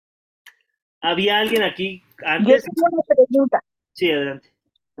 ¿Había alguien aquí Yo antes? tengo una pregunta. Sí, adelante.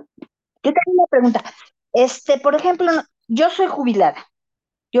 Yo tengo una pregunta. Por ejemplo, yo soy jubilada.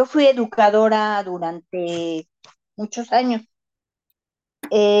 Yo fui educadora durante muchos años.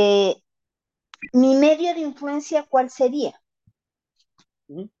 Eh, ¿Mi medio de influencia cuál sería?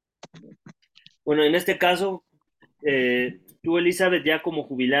 Bueno, en este caso, tú, Elizabeth, ya como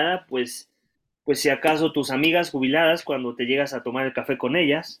jubilada, pues si acaso tus amigas jubiladas, cuando te llegas a tomar el café con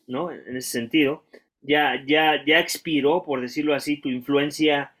ellas, ¿no? En ese sentido, ya expiró, por decirlo así, tu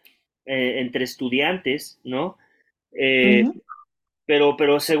influencia entre estudiantes, ¿no? Eh, Ujú,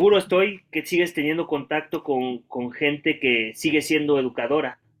 pero seguro estoy que sigues teniendo contacto con gente que sigue siendo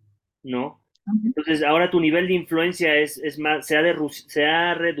educadora, ¿no? ujú. Entonces, ahora tu nivel de influencia es más, se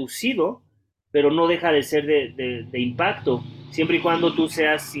ha reducido, pero no deja de ser de impacto, siempre y cuando tú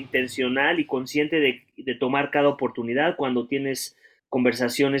seas intencional y consciente de tomar cada oportunidad cuando tienes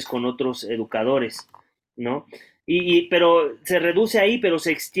conversaciones con otros educadores, ¿no? Pero se reduce ahí, pero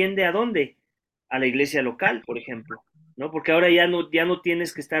se extiende ¿a dónde? A la iglesia local, por ejemplo, ¿no? Porque ahora ya no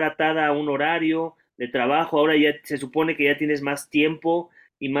tienes que estar atada a un horario de trabajo, ahora ya se supone que ya tienes más tiempo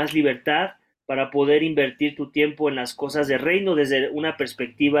y más libertad para poder invertir tu tiempo en las cosas de reino desde una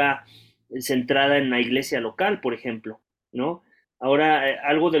perspectiva centrada en la iglesia local, por ejemplo, ¿no? Ahora,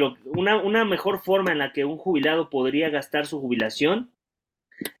 una mejor forma en la que un jubilado podría gastar su jubilación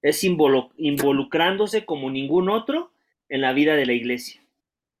es involucrándose como ningún otro en la vida de la iglesia,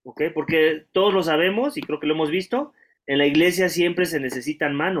 ¿ok? Porque todos lo sabemos y creo que lo hemos visto, en la iglesia siempre se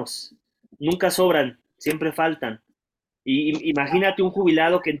necesitan manos, nunca sobran, siempre faltan. Y imagínate un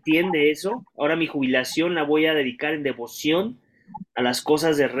jubilado que entiende eso. Ahora mi jubilación la voy a dedicar en devoción a las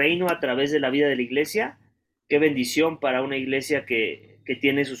cosas del reino a través de la vida de la iglesia. Qué bendición para una iglesia que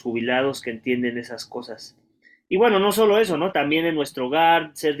tiene sus jubilados que entienden esas cosas. Y bueno, no solo eso, ¿no? También en nuestro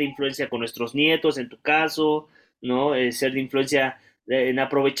hogar, ser de influencia con nuestros nietos, en tu caso, ¿no? Ser de influencia en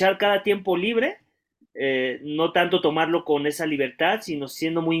aprovechar cada tiempo libre, no tanto tomarlo con esa libertad, sino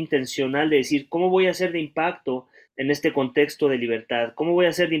siendo muy intencional de decir, ¿cómo voy a ser de impacto en este contexto de libertad? ¿Cómo voy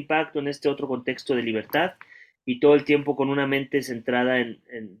a ser de impacto en este otro contexto de libertad? Y todo el tiempo con una mente centrada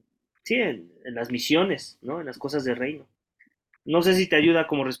sí, en las misiones, ¿no? En las cosas del reino. No sé si te ayuda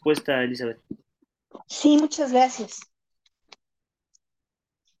como respuesta, Elizabeth. Sí, muchas gracias.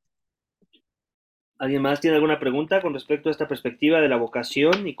 ¿Alguien más tiene alguna pregunta con respecto a esta perspectiva de la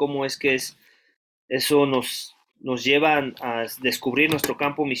vocación y cómo es que eso nos lleva a descubrir nuestro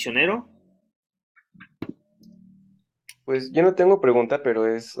campo misionero? Pues yo no tengo pregunta, pero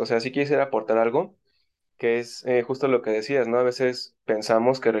o sea, sí quisiera aportar algo, que es justo lo que decías, ¿no? A veces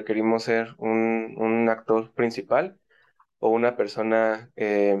pensamos que requerimos ser un actor principal o una persona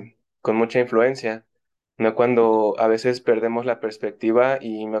con mucha influencia, ¿no? Cuando a veces perdemos la perspectiva,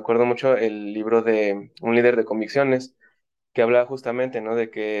 y me acuerdo mucho el libro de un líder de convicciones que habla justamente, ¿no? De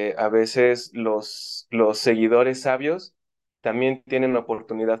que a veces los seguidores sabios también tienen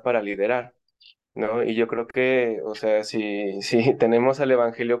oportunidad para liderar, ¿no? Y yo creo que, o sea, si tenemos al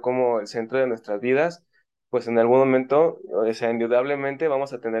Evangelio como el centro de nuestras vidas, pues en algún momento, o sea, indudablemente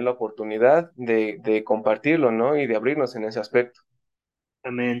vamos a tener la oportunidad de compartirlo, ¿no? Y de abrirnos en ese aspecto.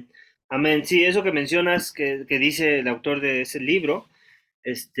 Amén. Amén. Sí, eso que mencionas, que dice el autor de ese libro,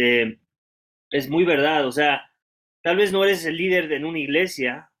 este, es muy verdad. O sea, tal vez no eres el líder en una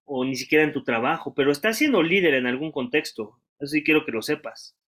iglesia o ni siquiera en tu trabajo, pero estás siendo líder en algún contexto. Eso sí quiero que lo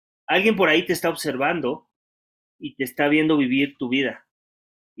sepas. Alguien por ahí te está observando y te está viendo vivir tu vida.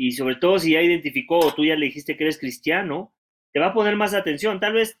 Y sobre todo si ya identificó o tú ya le dijiste que eres cristiano, te va a poner más atención.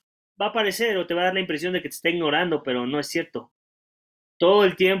 Tal vez va a parecer o te va a dar la impresión de que te está ignorando, pero no es cierto. Todo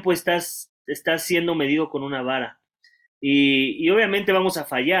el tiempo estás siendo medido con una vara. Y obviamente vamos a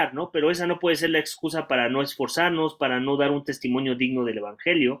fallar, ¿no? Pero esa no puede ser la excusa para no esforzarnos, para no dar un testimonio digno del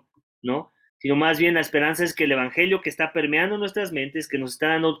Evangelio, ¿no? Sino más bien la esperanza es que el Evangelio que está permeando nuestras mentes, que nos está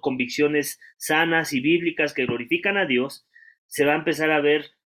dando convicciones sanas y bíblicas que glorifican a Dios, se va a empezar a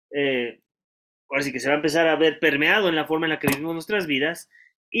ver, eh, ahora sí que se va a empezar a ver permeado en la forma en la que vivimos nuestras vidas,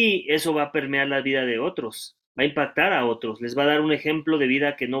 y eso va a permear la vida de otros, va a impactar a otros, les va a dar un ejemplo de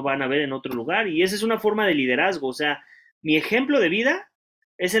vida que no van a ver en otro lugar, y esa es una forma de liderazgo. O sea, mi ejemplo de vida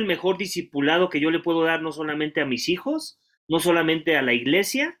es el mejor discipulado que yo le puedo dar, no solamente a mis hijos, no solamente a la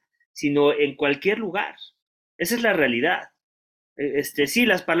iglesia, sino en cualquier lugar. Esa es la realidad. Sí,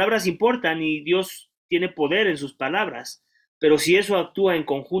 las palabras importan y Dios tiene poder en sus palabras, pero si eso actúa en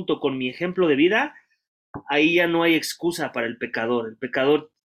conjunto con mi ejemplo de vida, ahí ya no hay excusa para el pecador. El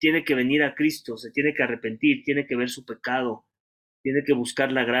pecador tiene que venir a Cristo, se tiene que arrepentir, tiene que ver su pecado, tiene que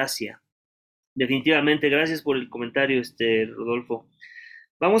buscar la gracia. Definitivamente, gracias por el comentario, Rodolfo.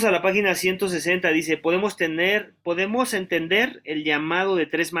 Vamos a la página 160, dice, podemos entender el llamado de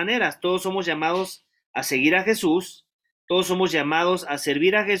tres maneras. Todos somos llamados a seguir a Jesús, todos somos llamados a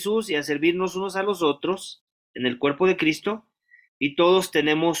servir a Jesús y a servirnos unos a los otros en el cuerpo de Cristo, y todos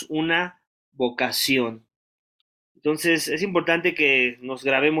tenemos una vocación. Entonces, es importante que nos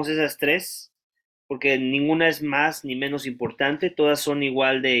grabemos esas tres, porque ninguna es más ni menos importante, todas son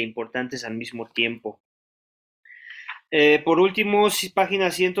igual de importantes al mismo tiempo. Por último,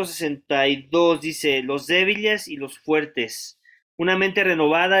 página 162 dice, los débiles y los fuertes. Una mente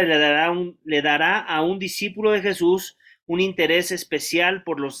renovada le dará a un discípulo de Jesús un interés especial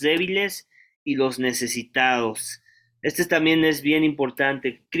por los débiles y los necesitados. Este también es bien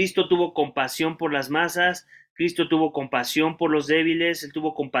importante. Cristo tuvo compasión por las masas, Cristo tuvo compasión por los débiles, Él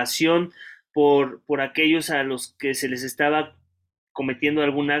tuvo compasión por aquellos a los que se les estaba cometiendo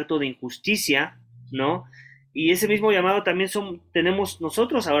algún acto de injusticia, ¿no? Y ese mismo llamado también tenemos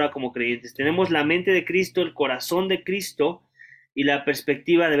nosotros ahora como creyentes. Tenemos la mente de Cristo, el corazón de Cristo y la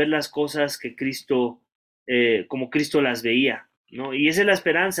perspectiva de ver las cosas que Cristo, como Cristo las veía, ¿no? Y esa es la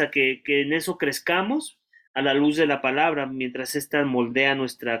esperanza, que en eso crezcamos a la luz de la palabra, mientras ésta moldea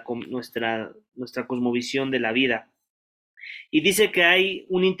nuestra cosmovisión de la vida. Y dice que hay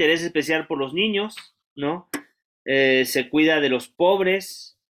un interés especial por los niños, ¿no? Se cuida de los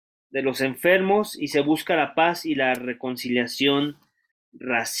pobres, de los enfermos, y se busca la paz y la reconciliación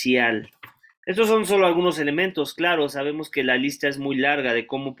racial. Estos son solo algunos elementos. Claro, sabemos que la lista es muy larga de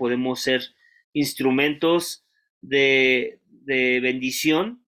cómo podemos ser instrumentos de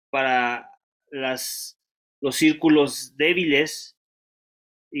bendición para los círculos débiles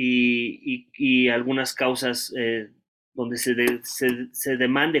y algunas causas donde se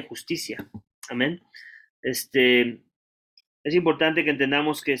demande justicia. Amén. Es importante que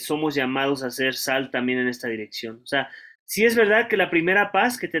entendamos que somos llamados a ser sal también en esta dirección. O sea, sí es verdad que la primera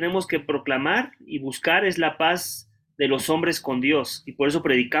paz que tenemos que proclamar y buscar es la paz de los hombres con Dios, y por eso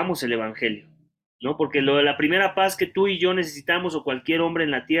predicamos el Evangelio, ¿no? Porque la primera paz que tú y yo necesitamos, o cualquier hombre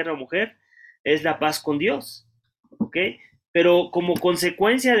en la tierra o mujer, es la paz con Dios, ¿ok? Pero como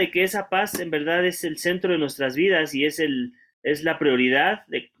consecuencia de que esa paz en verdad es el centro de nuestras vidas y es la prioridad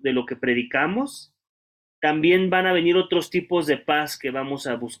de lo que predicamos, también van a venir otros tipos de paz que vamos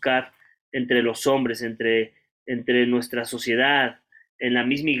a buscar entre los hombres, entre nuestra sociedad, en la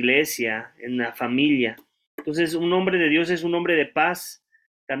misma iglesia, en la familia. Entonces, un hombre de Dios es un hombre de paz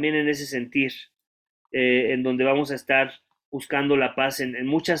también en ese sentir, en donde vamos a estar buscando la paz en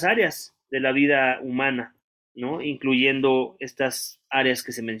muchas áreas de la vida humana, ¿no? Incluyendo estas áreas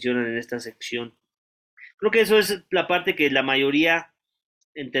que se mencionan en esta sección. Creo que eso es la parte que la mayoría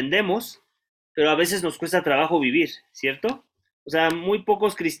entendemos, pero a veces nos cuesta trabajo vivir, ¿cierto? O sea, muy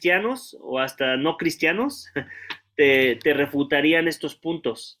pocos cristianos o hasta no cristianos te refutarían estos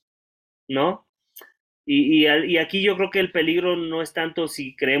puntos, ¿no? Y aquí yo creo que el peligro no es tanto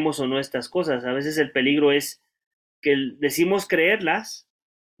si creemos o no estas cosas. A veces el peligro es que decimos creerlas,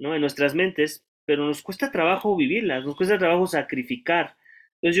 ¿no? En nuestras mentes, pero nos cuesta trabajo vivirlas, nos cuesta trabajo sacrificar.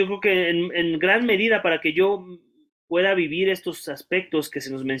 Entonces yo creo que en gran medida para que yo pueda vivir estos aspectos que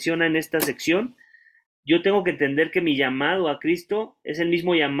se nos menciona en esta sección, yo tengo que entender que mi llamado a Cristo es el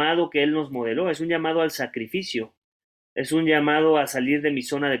mismo llamado que Él nos modeló, es un llamado al sacrificio, es un llamado a salir de mi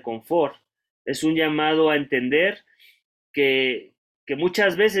zona de confort, es un llamado a entender que, que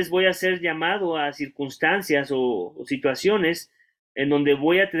muchas veces voy a ser llamado a circunstancias o situaciones en donde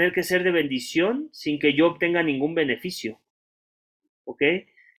voy a tener que ser de bendición sin que yo obtenga ningún beneficio, ¿ok?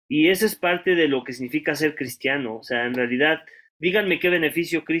 Y eso es parte de lo que significa ser cristiano. O sea, en realidad, díganme qué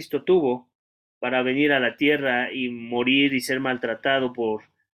beneficio Cristo tuvo para venir a la tierra y morir y ser maltratado por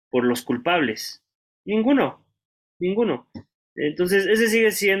los culpables. Ninguno, ninguno. Entonces, ese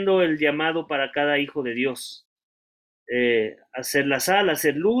sigue siendo el llamado para cada hijo de Dios. Hacer la sal,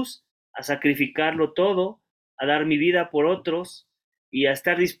 hacer luz, a sacrificarlo todo, a dar mi vida por otros y a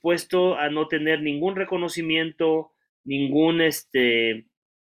estar dispuesto a no tener ningún reconocimiento, ningún,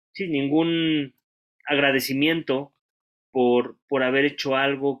 sí, ningún agradecimiento por haber hecho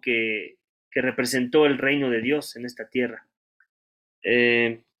algo que representó el reino de Dios en esta tierra.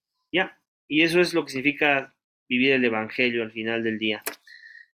 Ya, y eso es lo que significa vivir el Evangelio al final del día.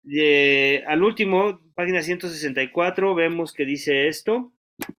 Al último, página 164, vemos que dice esto.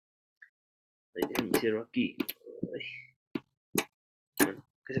 Cierro aquí. Bueno,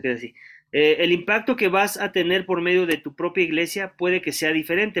 que se quede así. El impacto que vas a tener por medio de tu propia iglesia puede que sea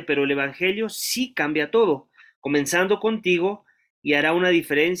diferente, pero el Evangelio sí cambia todo, comenzando contigo y hará una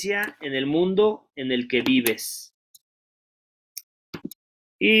diferencia en el mundo en el que vives.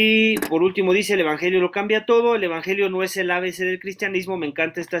 Y por último dice, el Evangelio lo cambia todo, el Evangelio no es el ABC del cristianismo, me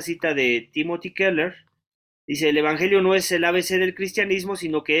encanta esta cita de Timothy Keller, dice, el Evangelio no es el ABC del cristianismo,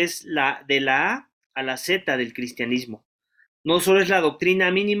 sino que es de la A a la Z del cristianismo. No solo es la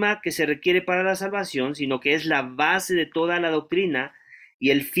doctrina mínima que se requiere para la salvación, sino que es la base de toda la doctrina y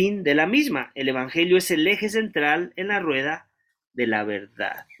el fin de la misma. El Evangelio es el eje central en la rueda de la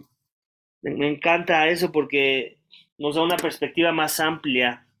verdad. Me encanta eso porque nos da una perspectiva más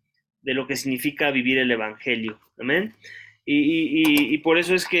amplia de lo que significa vivir el Evangelio. Amén. Y por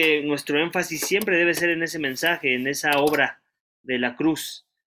eso es que nuestro énfasis siempre debe ser en ese mensaje, en esa obra de la cruz.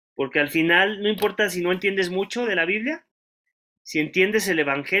 Porque al final, no importa si no entiendes mucho de la Biblia, si entiendes el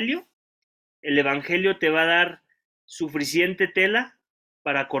Evangelio te va a dar suficiente tela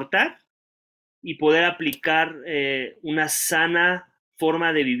para cortar y poder aplicar una sana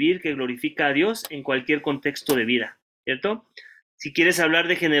forma de vivir que glorifica a Dios en cualquier contexto de vida, ¿cierto? Si quieres hablar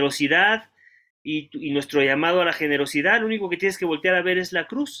de generosidad y nuestro llamado a la generosidad, lo único que tienes que voltear a ver es la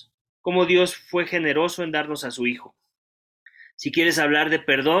cruz, cómo Dios fue generoso en darnos a su Hijo. Si quieres hablar de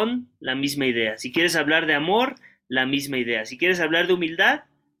perdón, la misma idea. Si quieres hablar de amor, la misma idea. Si quieres hablar de humildad,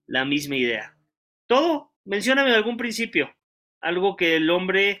 la misma idea. Todo, mencióname algún principio, algo que el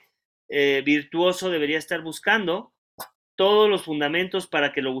hombre virtuoso debería estar buscando. Todos los fundamentos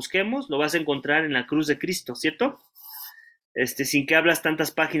para que lo busquemos lo vas a encontrar en la cruz de Cristo, ¿cierto? Sin que hablas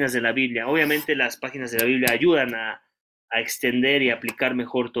tantas páginas de la Biblia. Obviamente las páginas de la Biblia ayudan a extender y aplicar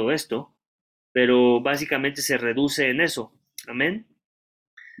mejor todo esto, pero básicamente se reduce en eso. Amén.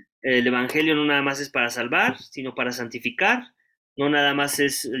 El Evangelio no nada más es para salvar, sino para santificar. No nada más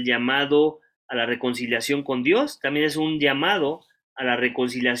es el llamado a la reconciliación con Dios, también es un llamado a la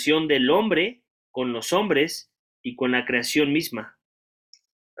reconciliación del hombre con los hombres y con la creación misma.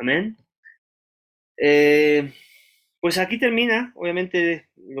 Amén. Pues aquí termina. Obviamente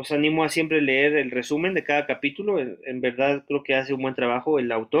los animo a siempre leer el resumen de cada capítulo. En verdad creo que hace un buen trabajo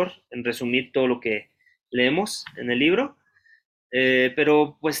el autor en resumir todo lo que leemos en el libro.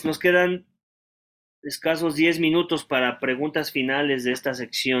 Pero pues nos quedan escasos 10 minutos para preguntas finales de esta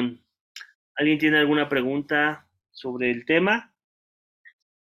sección. ¿Alguien tiene alguna pregunta sobre el tema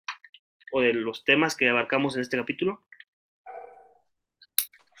o de los temas que abarcamos en este capítulo?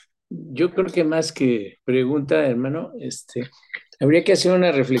 Yo creo que más que pregunta, hermano, habría que hacer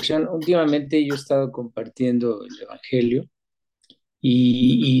una reflexión. Últimamente yo he estado compartiendo el Evangelio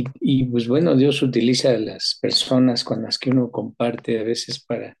pues bueno, Dios utiliza a las personas con las que uno comparte a veces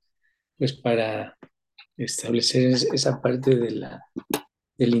para establecer esa parte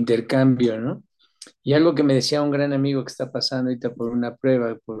del intercambio, ¿no? Y algo que me decía un gran amigo que está pasando ahorita por una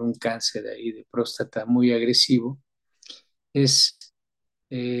prueba, por un cáncer ahí de próstata muy agresivo, es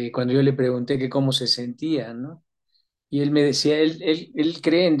cuando yo le pregunté que cómo se sentía, ¿no? Y él me decía, él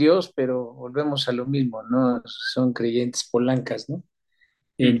cree en Dios, pero volvemos a lo mismo, ¿no? Son creyentes polancas, ¿no?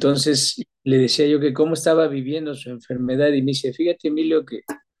 Y Mm. entonces le decía yo que cómo estaba viviendo su enfermedad y me dice, fíjate, Emilio, que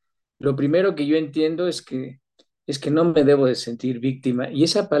lo primero que yo entiendo es que no me debo de sentir víctima. Y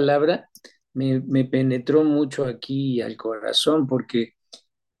esa palabra me penetró mucho aquí al corazón porque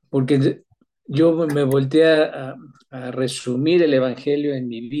yo me volteé a resumir el Evangelio en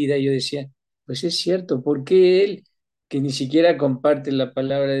mi vida y yo decía, pues es cierto, ¿por qué él, que ni siquiera comparte la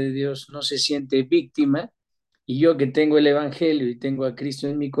palabra de Dios, no se siente víctima? Y yo que tengo el Evangelio y tengo a Cristo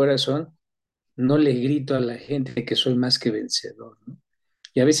en mi corazón, no le grito a la gente que soy más que vencedor, ¿no?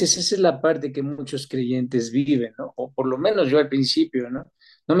 Y a veces esa es la parte que muchos creyentes viven, ¿no? O por lo menos yo al principio, ¿no?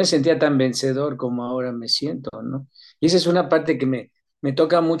 No me sentía tan vencedor como ahora me siento, ¿no? Y esa es una parte que me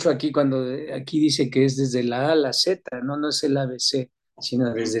toca mucho aquí cuando aquí dice que es desde la A a la Z, ¿no? No es el ABC,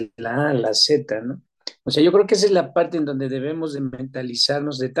 sino desde la A a la Z, ¿no? O sea, yo creo que esa es la parte en donde debemos de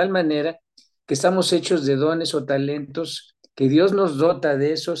mentalizarnos de tal manera que estamos hechos de dones o talentos, que Dios nos dota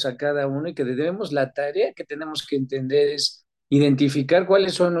de esos a cada uno y que debemos, la tarea que tenemos que entender es identificar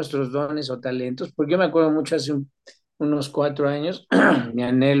cuáles son nuestros dones o talentos, porque yo me acuerdo mucho hace unos 4 años, mi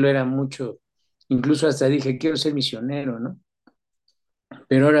anhelo era mucho, incluso hasta dije, quiero ser misionero, ¿no?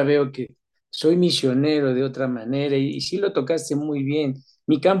 Pero ahora veo que soy misionero de otra manera y sí lo tocaste muy bien.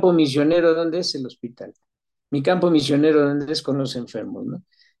 Mi campo misionero, ¿dónde es? El hospital. Mi campo misionero, ¿dónde es? Con los enfermos, ¿no?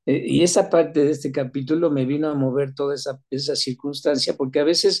 Y esa parte de este capítulo me vino a mover toda esa circunstancia, porque a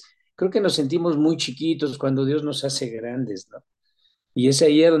veces creo que nos sentimos muy chiquitos cuando Dios nos hace grandes, ¿no? Y es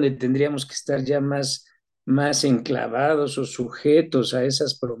ahí a donde tendríamos que estar ya más enclavados o sujetos a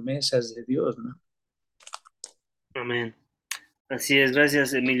esas promesas de Dios, ¿no? Amén. Así es,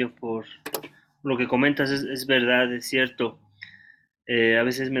 gracias Emilio por lo que comentas, es verdad, es cierto. A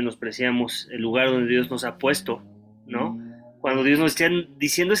veces menospreciamos el lugar donde Dios nos ha puesto, ¿no? Cuando Dios nos está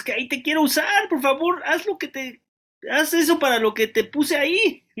diciendo, es que ahí te quiero usar, por favor, haz eso para lo que te puse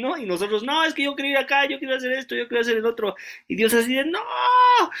ahí, ¿no? Y nosotros, no, es que yo quiero ir acá, yo quiero hacer esto, yo quiero hacer el otro. Y Dios así de, no,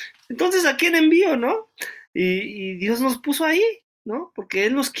 entonces ¿a quién envío, no? Y Dios nos puso ahí, ¿no? Porque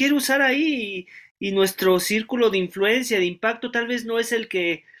Él nos quiere usar ahí y nuestro círculo de influencia, de impacto, tal vez no es el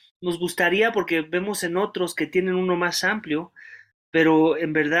que nos gustaría porque vemos en otros que tienen uno más amplio, pero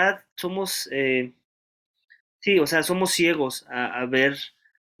en verdad somos, sí, o sea, somos ciegos a ver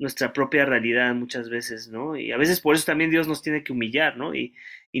nuestra propia realidad muchas veces, ¿no? Y a veces por eso también Dios nos tiene que humillar, ¿no? Y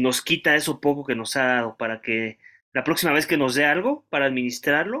nos quita eso poco que nos ha dado para que la próxima vez que nos dé algo para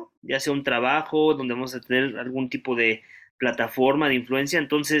administrarlo, ya sea un trabajo donde vamos a tener algún tipo de plataforma de influencia,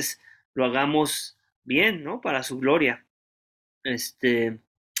 entonces lo hagamos bien, ¿no? Para su gloria. Este,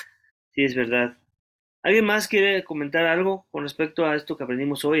 sí, es verdad. ¿Alguien más quiere comentar algo con respecto a esto que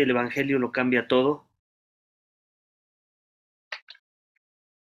aprendimos hoy? El evangelio lo cambia todo.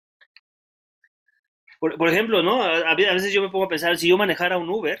 Por ejemplo, ¿no? A veces yo me pongo a pensar, si yo manejara un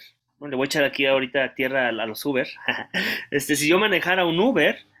Uber, ¿no? Le voy a echar aquí ahorita tierra a los Uber. Si yo manejara un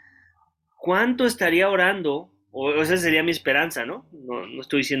Uber, ¿cuánto estaría orando? O esa sería mi esperanza, ¿no? No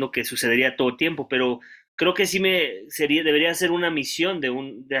estoy diciendo que sucedería todo el tiempo, pero creo que sí debería ser una misión de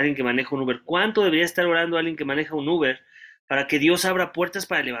alguien que maneja un Uber. ¿Cuánto debería estar orando alguien que maneja un Uber para que Dios abra puertas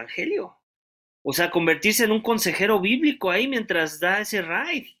para el evangelio? O sea, convertirse en un consejero bíblico ahí mientras da ese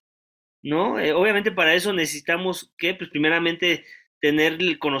ride, ¿no? Obviamente para eso necesitamos que, pues primeramente, tener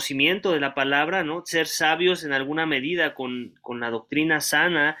el conocimiento de la palabra, ¿no? Ser sabios en alguna medida con la doctrina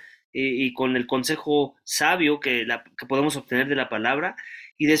sana y con el consejo sabio que podemos obtener de la palabra.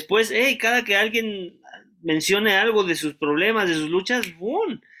 Y después, hey, cada que alguien mencione algo de sus problemas, de sus luchas,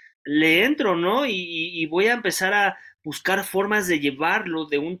 ¡boom! Le entro, ¿no? Y voy a empezar a buscar formas de llevarlo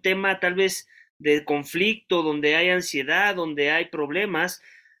de un tema tal vez de conflicto, donde hay ansiedad, donde hay problemas,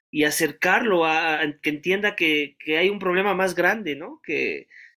 y acercarlo a que entienda que hay un problema más grande, ¿no? Que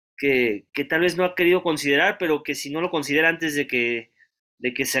tal vez no ha querido considerar, pero que si no lo considera antes de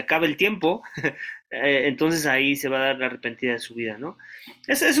que se acabe el tiempo, entonces ahí se va a dar la arrepentida de su vida, ¿no?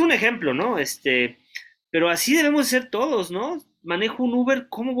 Ese es un ejemplo, ¿no? Pero así debemos ser todos, ¿no? Manejo un Uber,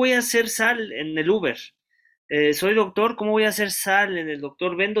 ¿cómo voy a hacer sal en el Uber? Soy doctor, ¿cómo voy a hacer sal en el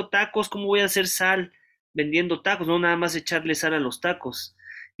doctor? Vendo tacos, ¿cómo voy a hacer sal vendiendo tacos? No nada más echarle sal a los tacos.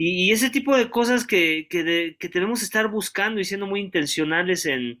 Y ese tipo de cosas que debemos estar buscando y siendo muy intencionales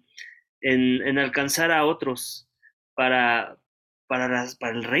en alcanzar a otros para, para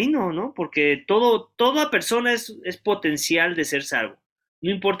el reino, ¿no? Porque toda persona es potencial de ser salvo.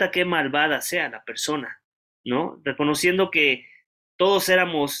 No importa qué malvada sea la persona, ¿no? Reconociendo que todos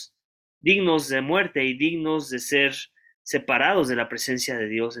éramos dignos de muerte y dignos de ser separados de la presencia de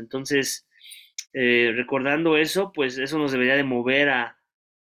Dios. Entonces, Recordando eso, pues eso nos debería de mover a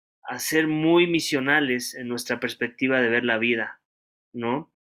ser muy misionales en nuestra perspectiva de ver la vida,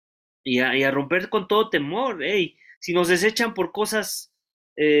 ¿no? Y a romper con todo temor, hey, si nos desechan por cosas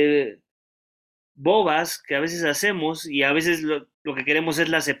eh, bobas que a veces hacemos y a veces lo que queremos es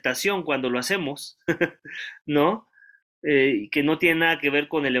la aceptación cuando lo hacemos, ¿no? Que no tiene nada que ver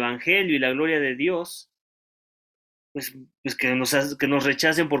con el Evangelio y la gloria de Dios, pues que nos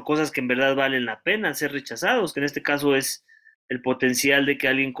rechacen por cosas que en verdad valen la pena ser rechazados, que en este caso es el potencial de que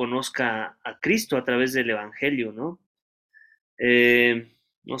alguien conozca a Cristo a través del Evangelio, ¿no?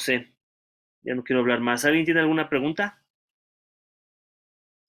 No sé, ya no quiero hablar más. ¿Alguien tiene alguna pregunta?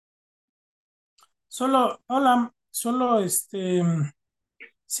 Hola,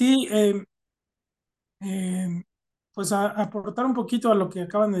 sí, pues aportar un poquito a lo que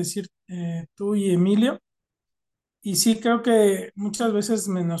acaban de decir tú y Emilio. Y sí, creo que muchas veces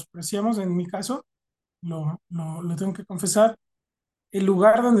menospreciamos, en mi caso, lo tengo que confesar, el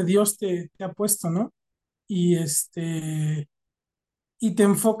lugar donde Dios te ha puesto, ¿no? Y, y te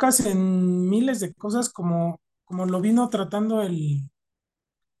enfocas en miles de cosas como lo vino tratando el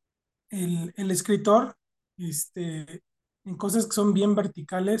escritor, en cosas que son bien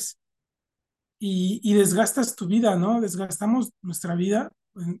verticales y desgastas tu vida, ¿no? Desgastamos nuestra vida,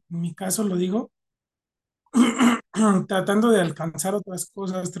 en mi caso lo digo, tratando de alcanzar otras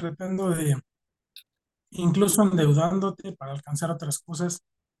cosas, tratando de incluso endeudándote para alcanzar otras cosas,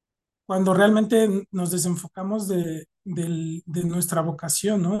 cuando realmente nos desenfocamos de nuestra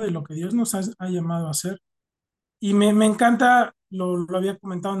vocación, ¿no? De lo que Dios nos ha llamado a hacer. Y me encanta, lo había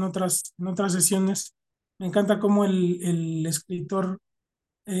comentado en otras sesiones, me encanta cómo el escritor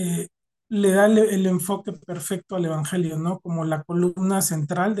eh, le da el enfoque perfecto al Evangelio, ¿no? Como la columna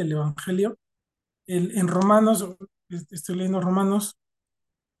central del Evangelio. En Romanos, estoy leyendo Romanos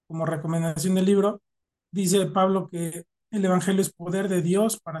como recomendación del libro, dice Pablo que el Evangelio es poder de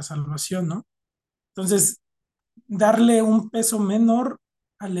Dios para salvación, ¿no? Entonces, darle un peso menor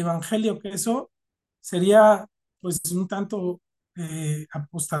al Evangelio que eso sería pues un tanto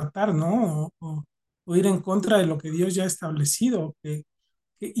apostatar, ¿no? O ir en contra de lo que Dios ya ha establecido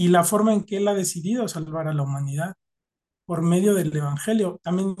y la forma en que Él ha decidido salvar a la humanidad por medio del Evangelio.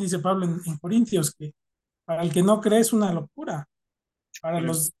 También dice Pablo en Corintios que para el que no cree es una locura, para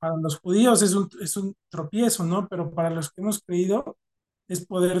los judíos es un tropiezo, ¿no? Pero para los que hemos creído es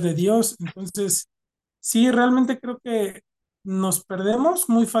poder de Dios. Entonces, sí, realmente creo que nos perdemos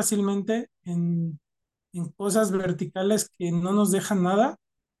muy fácilmente en cosas verticales que no nos dejan nada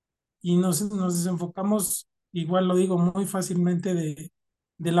y nos desenfocamos, igual lo digo, muy fácilmente de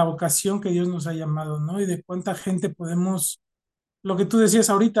la vocación que Dios nos ha llamado, ¿no? Y de cuánta gente podemos, lo que tú decías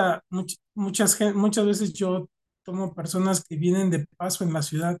ahorita, muchas veces yo tomo personas que vienen de paso en la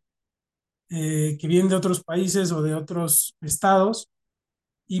ciudad, que vienen de otros países o de otros estados,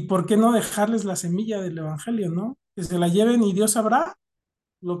 y por qué no dejarles la semilla del Evangelio, ¿no? Que se la lleven y Dios sabrá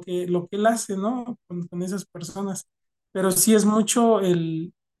lo que Él hace, ¿no? Con esas personas. Pero sí es mucho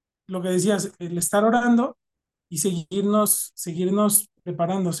lo que decías, el estar orando y seguirnos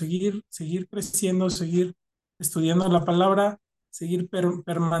preparando, seguir creciendo, seguir estudiando la palabra, seguir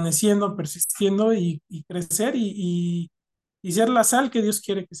permaneciendo, persistiendo y crecer y ser la sal que Dios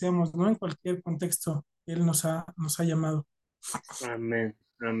quiere que seamos, ¿no? En cualquier contexto que Él nos ha llamado. Amén,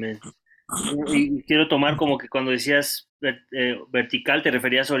 amén. Y quiero tomar como que cuando decías vertical te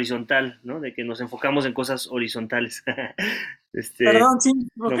referías a horizontal, ¿no? De que nos enfocamos en cosas horizontales. Este, Perdón, sí,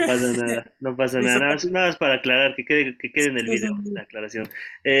 ok. no pasa nada, no pasa nada. Nada más para aclarar, que quede en el Sí, video sí, la aclaración.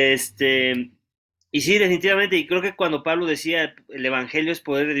 Este, y sí, definitivamente, y creo que cuando Pablo decía el evangelio es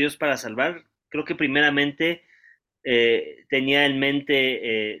poder de Dios para salvar, creo que primeramente tenía en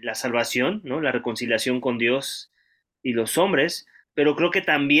mente la salvación, ¿no? La reconciliación con Dios y los hombres, pero creo que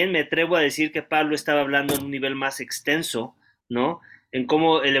también me atrevo a decir que Pablo estaba hablando en un nivel más extenso, ¿no? En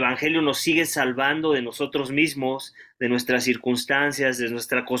cómo el Evangelio nos sigue salvando de nosotros mismos, de nuestras circunstancias, de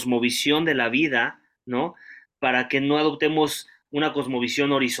nuestra cosmovisión de la vida, ¿no? Para que no adoptemos una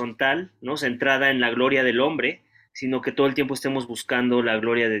cosmovisión horizontal, ¿no? Centrada en la gloria del hombre, sino que todo el tiempo estemos buscando la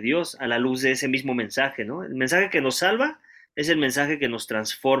gloria de Dios a la luz de ese mismo mensaje, ¿no? El mensaje que nos salva es el mensaje que nos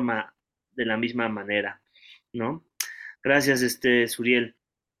transforma de la misma manera, ¿no? Gracias, Suriel.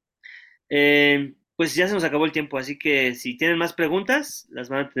 Pues ya se nos acabó el tiempo, así que si tienen más preguntas, las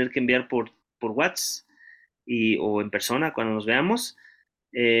van a tener que enviar por WhatsApp o en persona cuando nos veamos.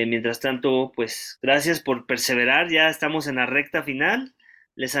 Mientras tanto, pues gracias por perseverar, ya estamos en la recta final.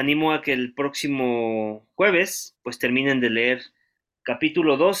 Les animo a que el próximo jueves pues terminen de leer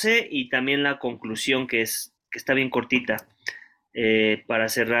capítulo 12 y también la conclusión que está bien cortita. para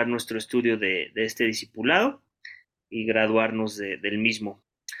cerrar nuestro estudio de este discipulado y graduarnos del mismo.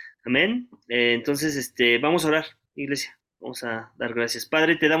 Amén. Entonces, vamos a orar, iglesia. Vamos a dar gracias.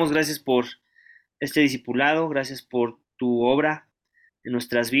 Padre, te damos gracias por este discipulado, gracias por tu obra en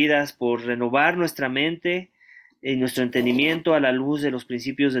nuestras vidas, por renovar nuestra mente y nuestro entendimiento a la luz de los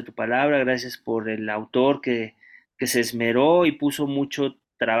principios de tu palabra. Gracias por el autor que se esmeró y puso mucho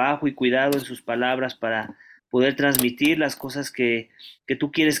trabajo y cuidado en sus palabras para poder transmitir las cosas que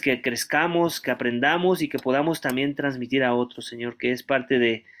tú quieres que crezcamos, que aprendamos y que podamos también transmitir a otros, Señor, que es parte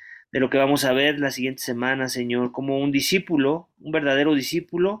de lo que vamos a ver la siguiente semana, Señor, como un discípulo, un verdadero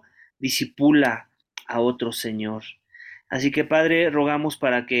discípulo, disipula a otros, Señor. Así que, Padre, rogamos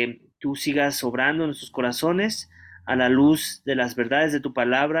para que tú sigas obrando en nuestros corazones a la luz de las verdades de tu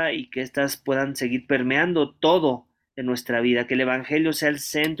palabra y que éstas puedan seguir permeando todo en nuestra vida, que el Evangelio sea el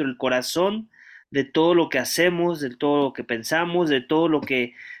centro, el corazón de todo lo que hacemos, de todo lo que pensamos, de todo lo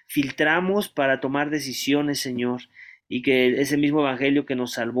que filtramos para tomar decisiones, Señor, y que ese mismo Evangelio que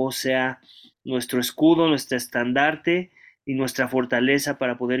nos salvó sea nuestro escudo, nuestro estandarte y nuestra fortaleza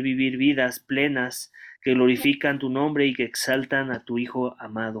para poder vivir vidas plenas que glorifican tu nombre y que exaltan a tu Hijo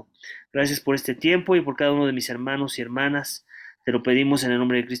amado. Gracias por este tiempo y por cada uno de mis hermanos y hermanas. Te lo pedimos en el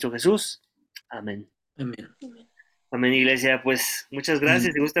nombre de Cristo Jesús. Amén. Amén. Amén, iglesia. Pues muchas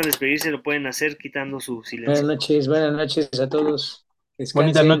gracias. Si gustan despedirse, lo pueden hacer quitando su silencio. Buenas noches a todos.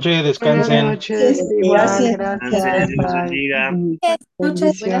 Bonita Descansen. noche, Buenas descansen. noches, igual, Gracias, Dios los gracias, bye. bendiga. Bendiciones, Buenas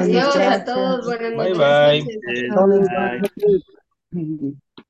noches a gracias. todos, buenas Bye noches. bye. Bye. Todos,